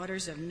that the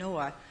waters of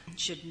Noah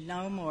should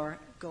no more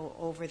go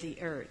over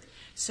the earth.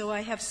 So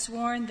I have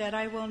sworn that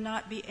I will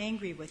not be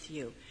angry with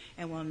you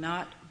and will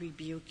not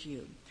rebuke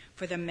you.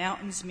 For the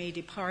mountains may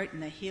depart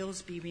and the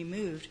hills be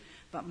removed,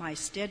 but my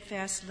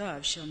steadfast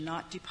love shall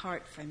not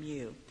depart from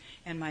you,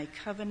 and my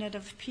covenant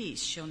of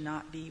peace shall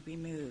not be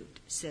removed,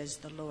 says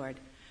the Lord,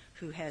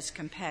 who has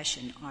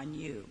compassion on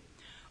you.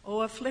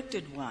 O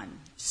afflicted one,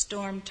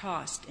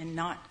 storm-tossed and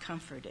not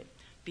comforted,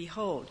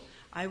 behold,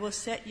 I will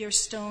set your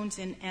stones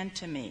in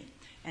antimony,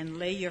 and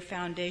lay your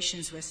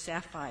foundations with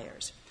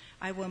sapphires.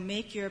 I will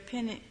make your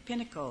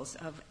pinnacles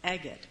of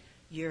agate,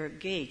 your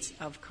gates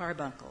of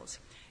carbuncles,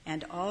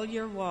 and all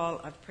your wall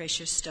of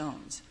precious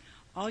stones.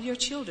 All your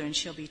children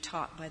shall be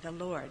taught by the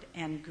Lord,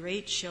 and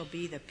great shall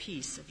be the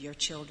peace of your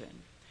children.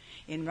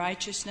 In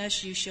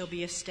righteousness you shall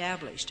be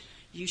established.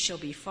 You shall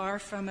be far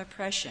from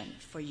oppression,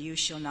 for you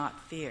shall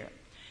not fear,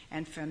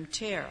 and from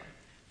terror,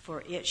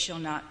 for it shall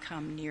not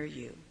come near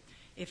you.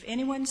 If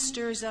anyone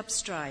stirs up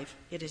strife,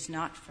 it is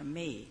not from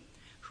me.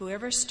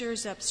 Whoever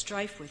stirs up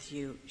strife with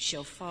you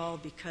shall fall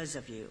because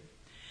of you.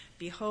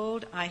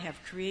 Behold, I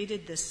have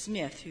created the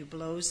smith who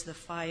blows the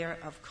fire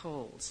of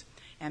coals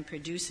and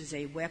produces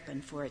a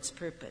weapon for its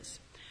purpose.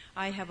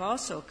 I have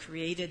also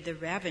created the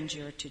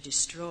ravager to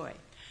destroy,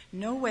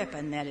 No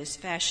weapon that is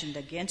fashioned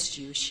against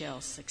you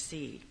shall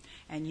succeed,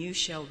 and you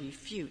shall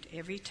refute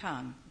every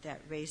tongue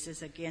that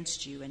raises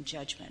against you in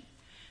judgment.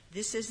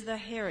 This is the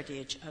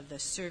heritage of the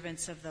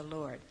servants of the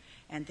Lord,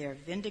 and their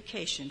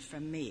vindication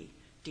from me,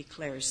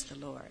 declares the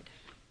Lord.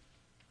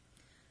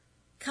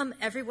 Come,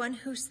 everyone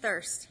who's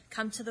thirst,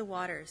 come to the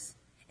waters.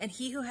 And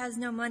he who has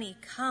no money,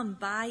 come,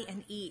 buy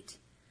and eat.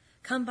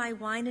 Come buy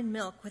wine and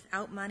milk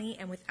without money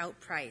and without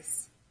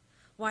price.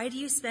 Why do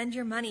you spend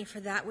your money for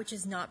that which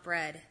is not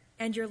bread,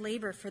 and your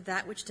labor for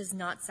that which does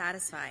not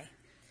satisfy?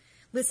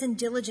 Listen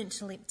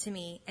diligently to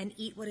me, and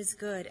eat what is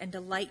good, and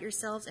delight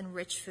yourselves in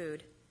rich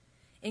food.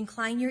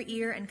 Incline your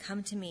ear and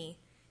come to me.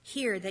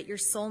 Hear that your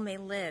soul may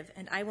live,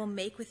 and I will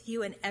make with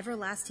you an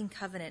everlasting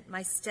covenant,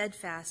 my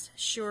steadfast,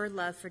 sure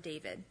love for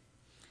David.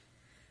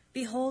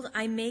 Behold,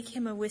 I make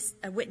him a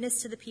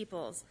witness to the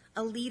peoples,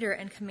 a leader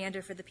and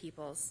commander for the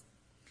peoples.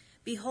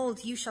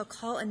 Behold, you shall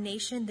call a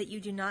nation that you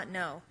do not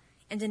know,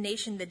 and a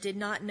nation that did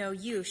not know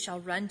you shall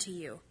run to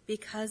you,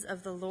 because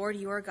of the Lord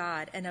your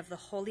God and of the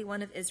Holy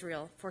One of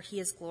Israel, for he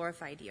has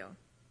glorified you.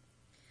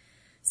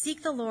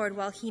 Seek the Lord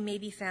while he may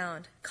be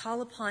found.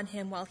 Call upon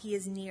him while he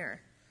is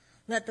near.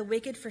 Let the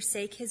wicked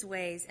forsake his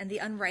ways, and the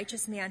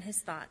unrighteous man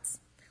his thoughts.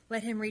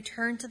 Let him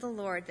return to the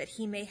Lord, that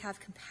he may have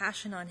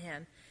compassion on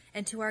him,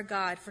 and to our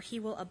God, for he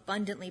will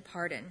abundantly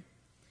pardon.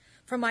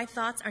 For my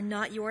thoughts are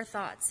not your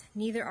thoughts,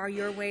 neither are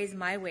your ways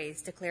my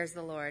ways, declares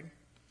the Lord.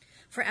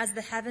 For as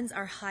the heavens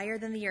are higher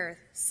than the earth,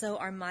 so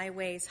are my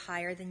ways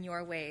higher than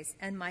your ways,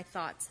 and my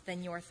thoughts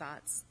than your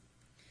thoughts.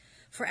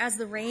 For as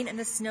the rain and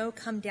the snow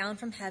come down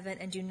from heaven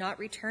and do not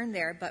return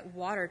there, but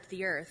water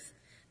the earth,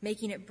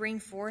 making it bring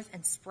forth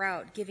and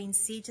sprout, giving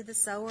seed to the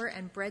sower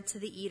and bread to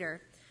the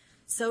eater,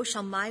 so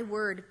shall my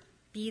word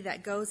be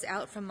that goes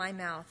out from my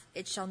mouth.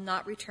 It shall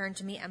not return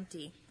to me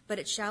empty, but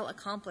it shall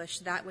accomplish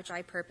that which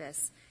I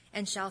purpose,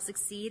 and shall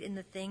succeed in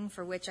the thing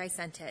for which I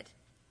sent it.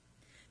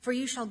 For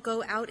you shall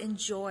go out in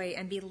joy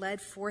and be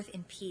led forth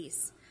in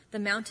peace. The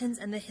mountains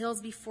and the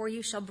hills before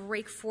you shall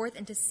break forth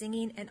into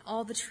singing, and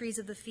all the trees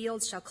of the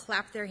fields shall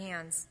clap their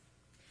hands.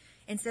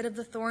 Instead of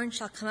the thorn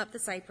shall come up the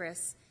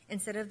cypress,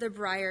 instead of the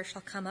briar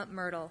shall come up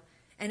myrtle,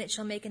 and it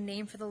shall make a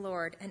name for the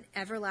Lord, an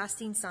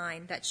everlasting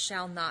sign that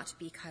shall not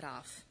be cut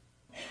off.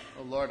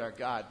 Oh, Lord our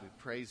God, we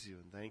praise you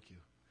and thank you.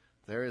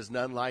 There is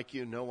none like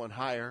you, no one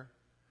higher.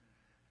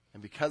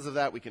 And because of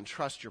that, we can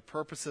trust your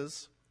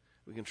purposes.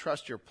 We can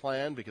trust your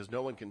plan because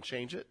no one can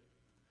change it.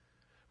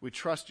 We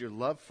trust your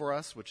love for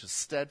us, which is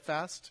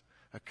steadfast,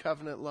 a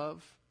covenant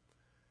love.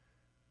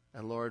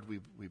 And Lord,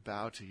 we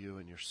bow to you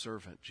and your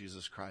servant,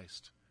 Jesus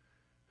Christ,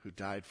 who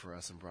died for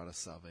us and brought us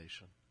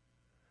salvation.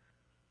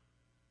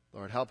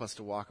 Lord, help us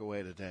to walk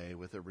away today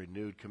with a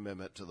renewed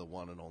commitment to the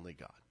one and only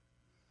God,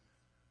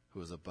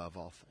 who is above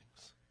all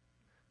things.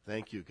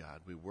 Thank you,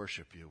 God. We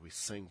worship you. We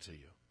sing to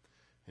you.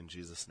 In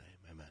Jesus' name,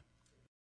 amen.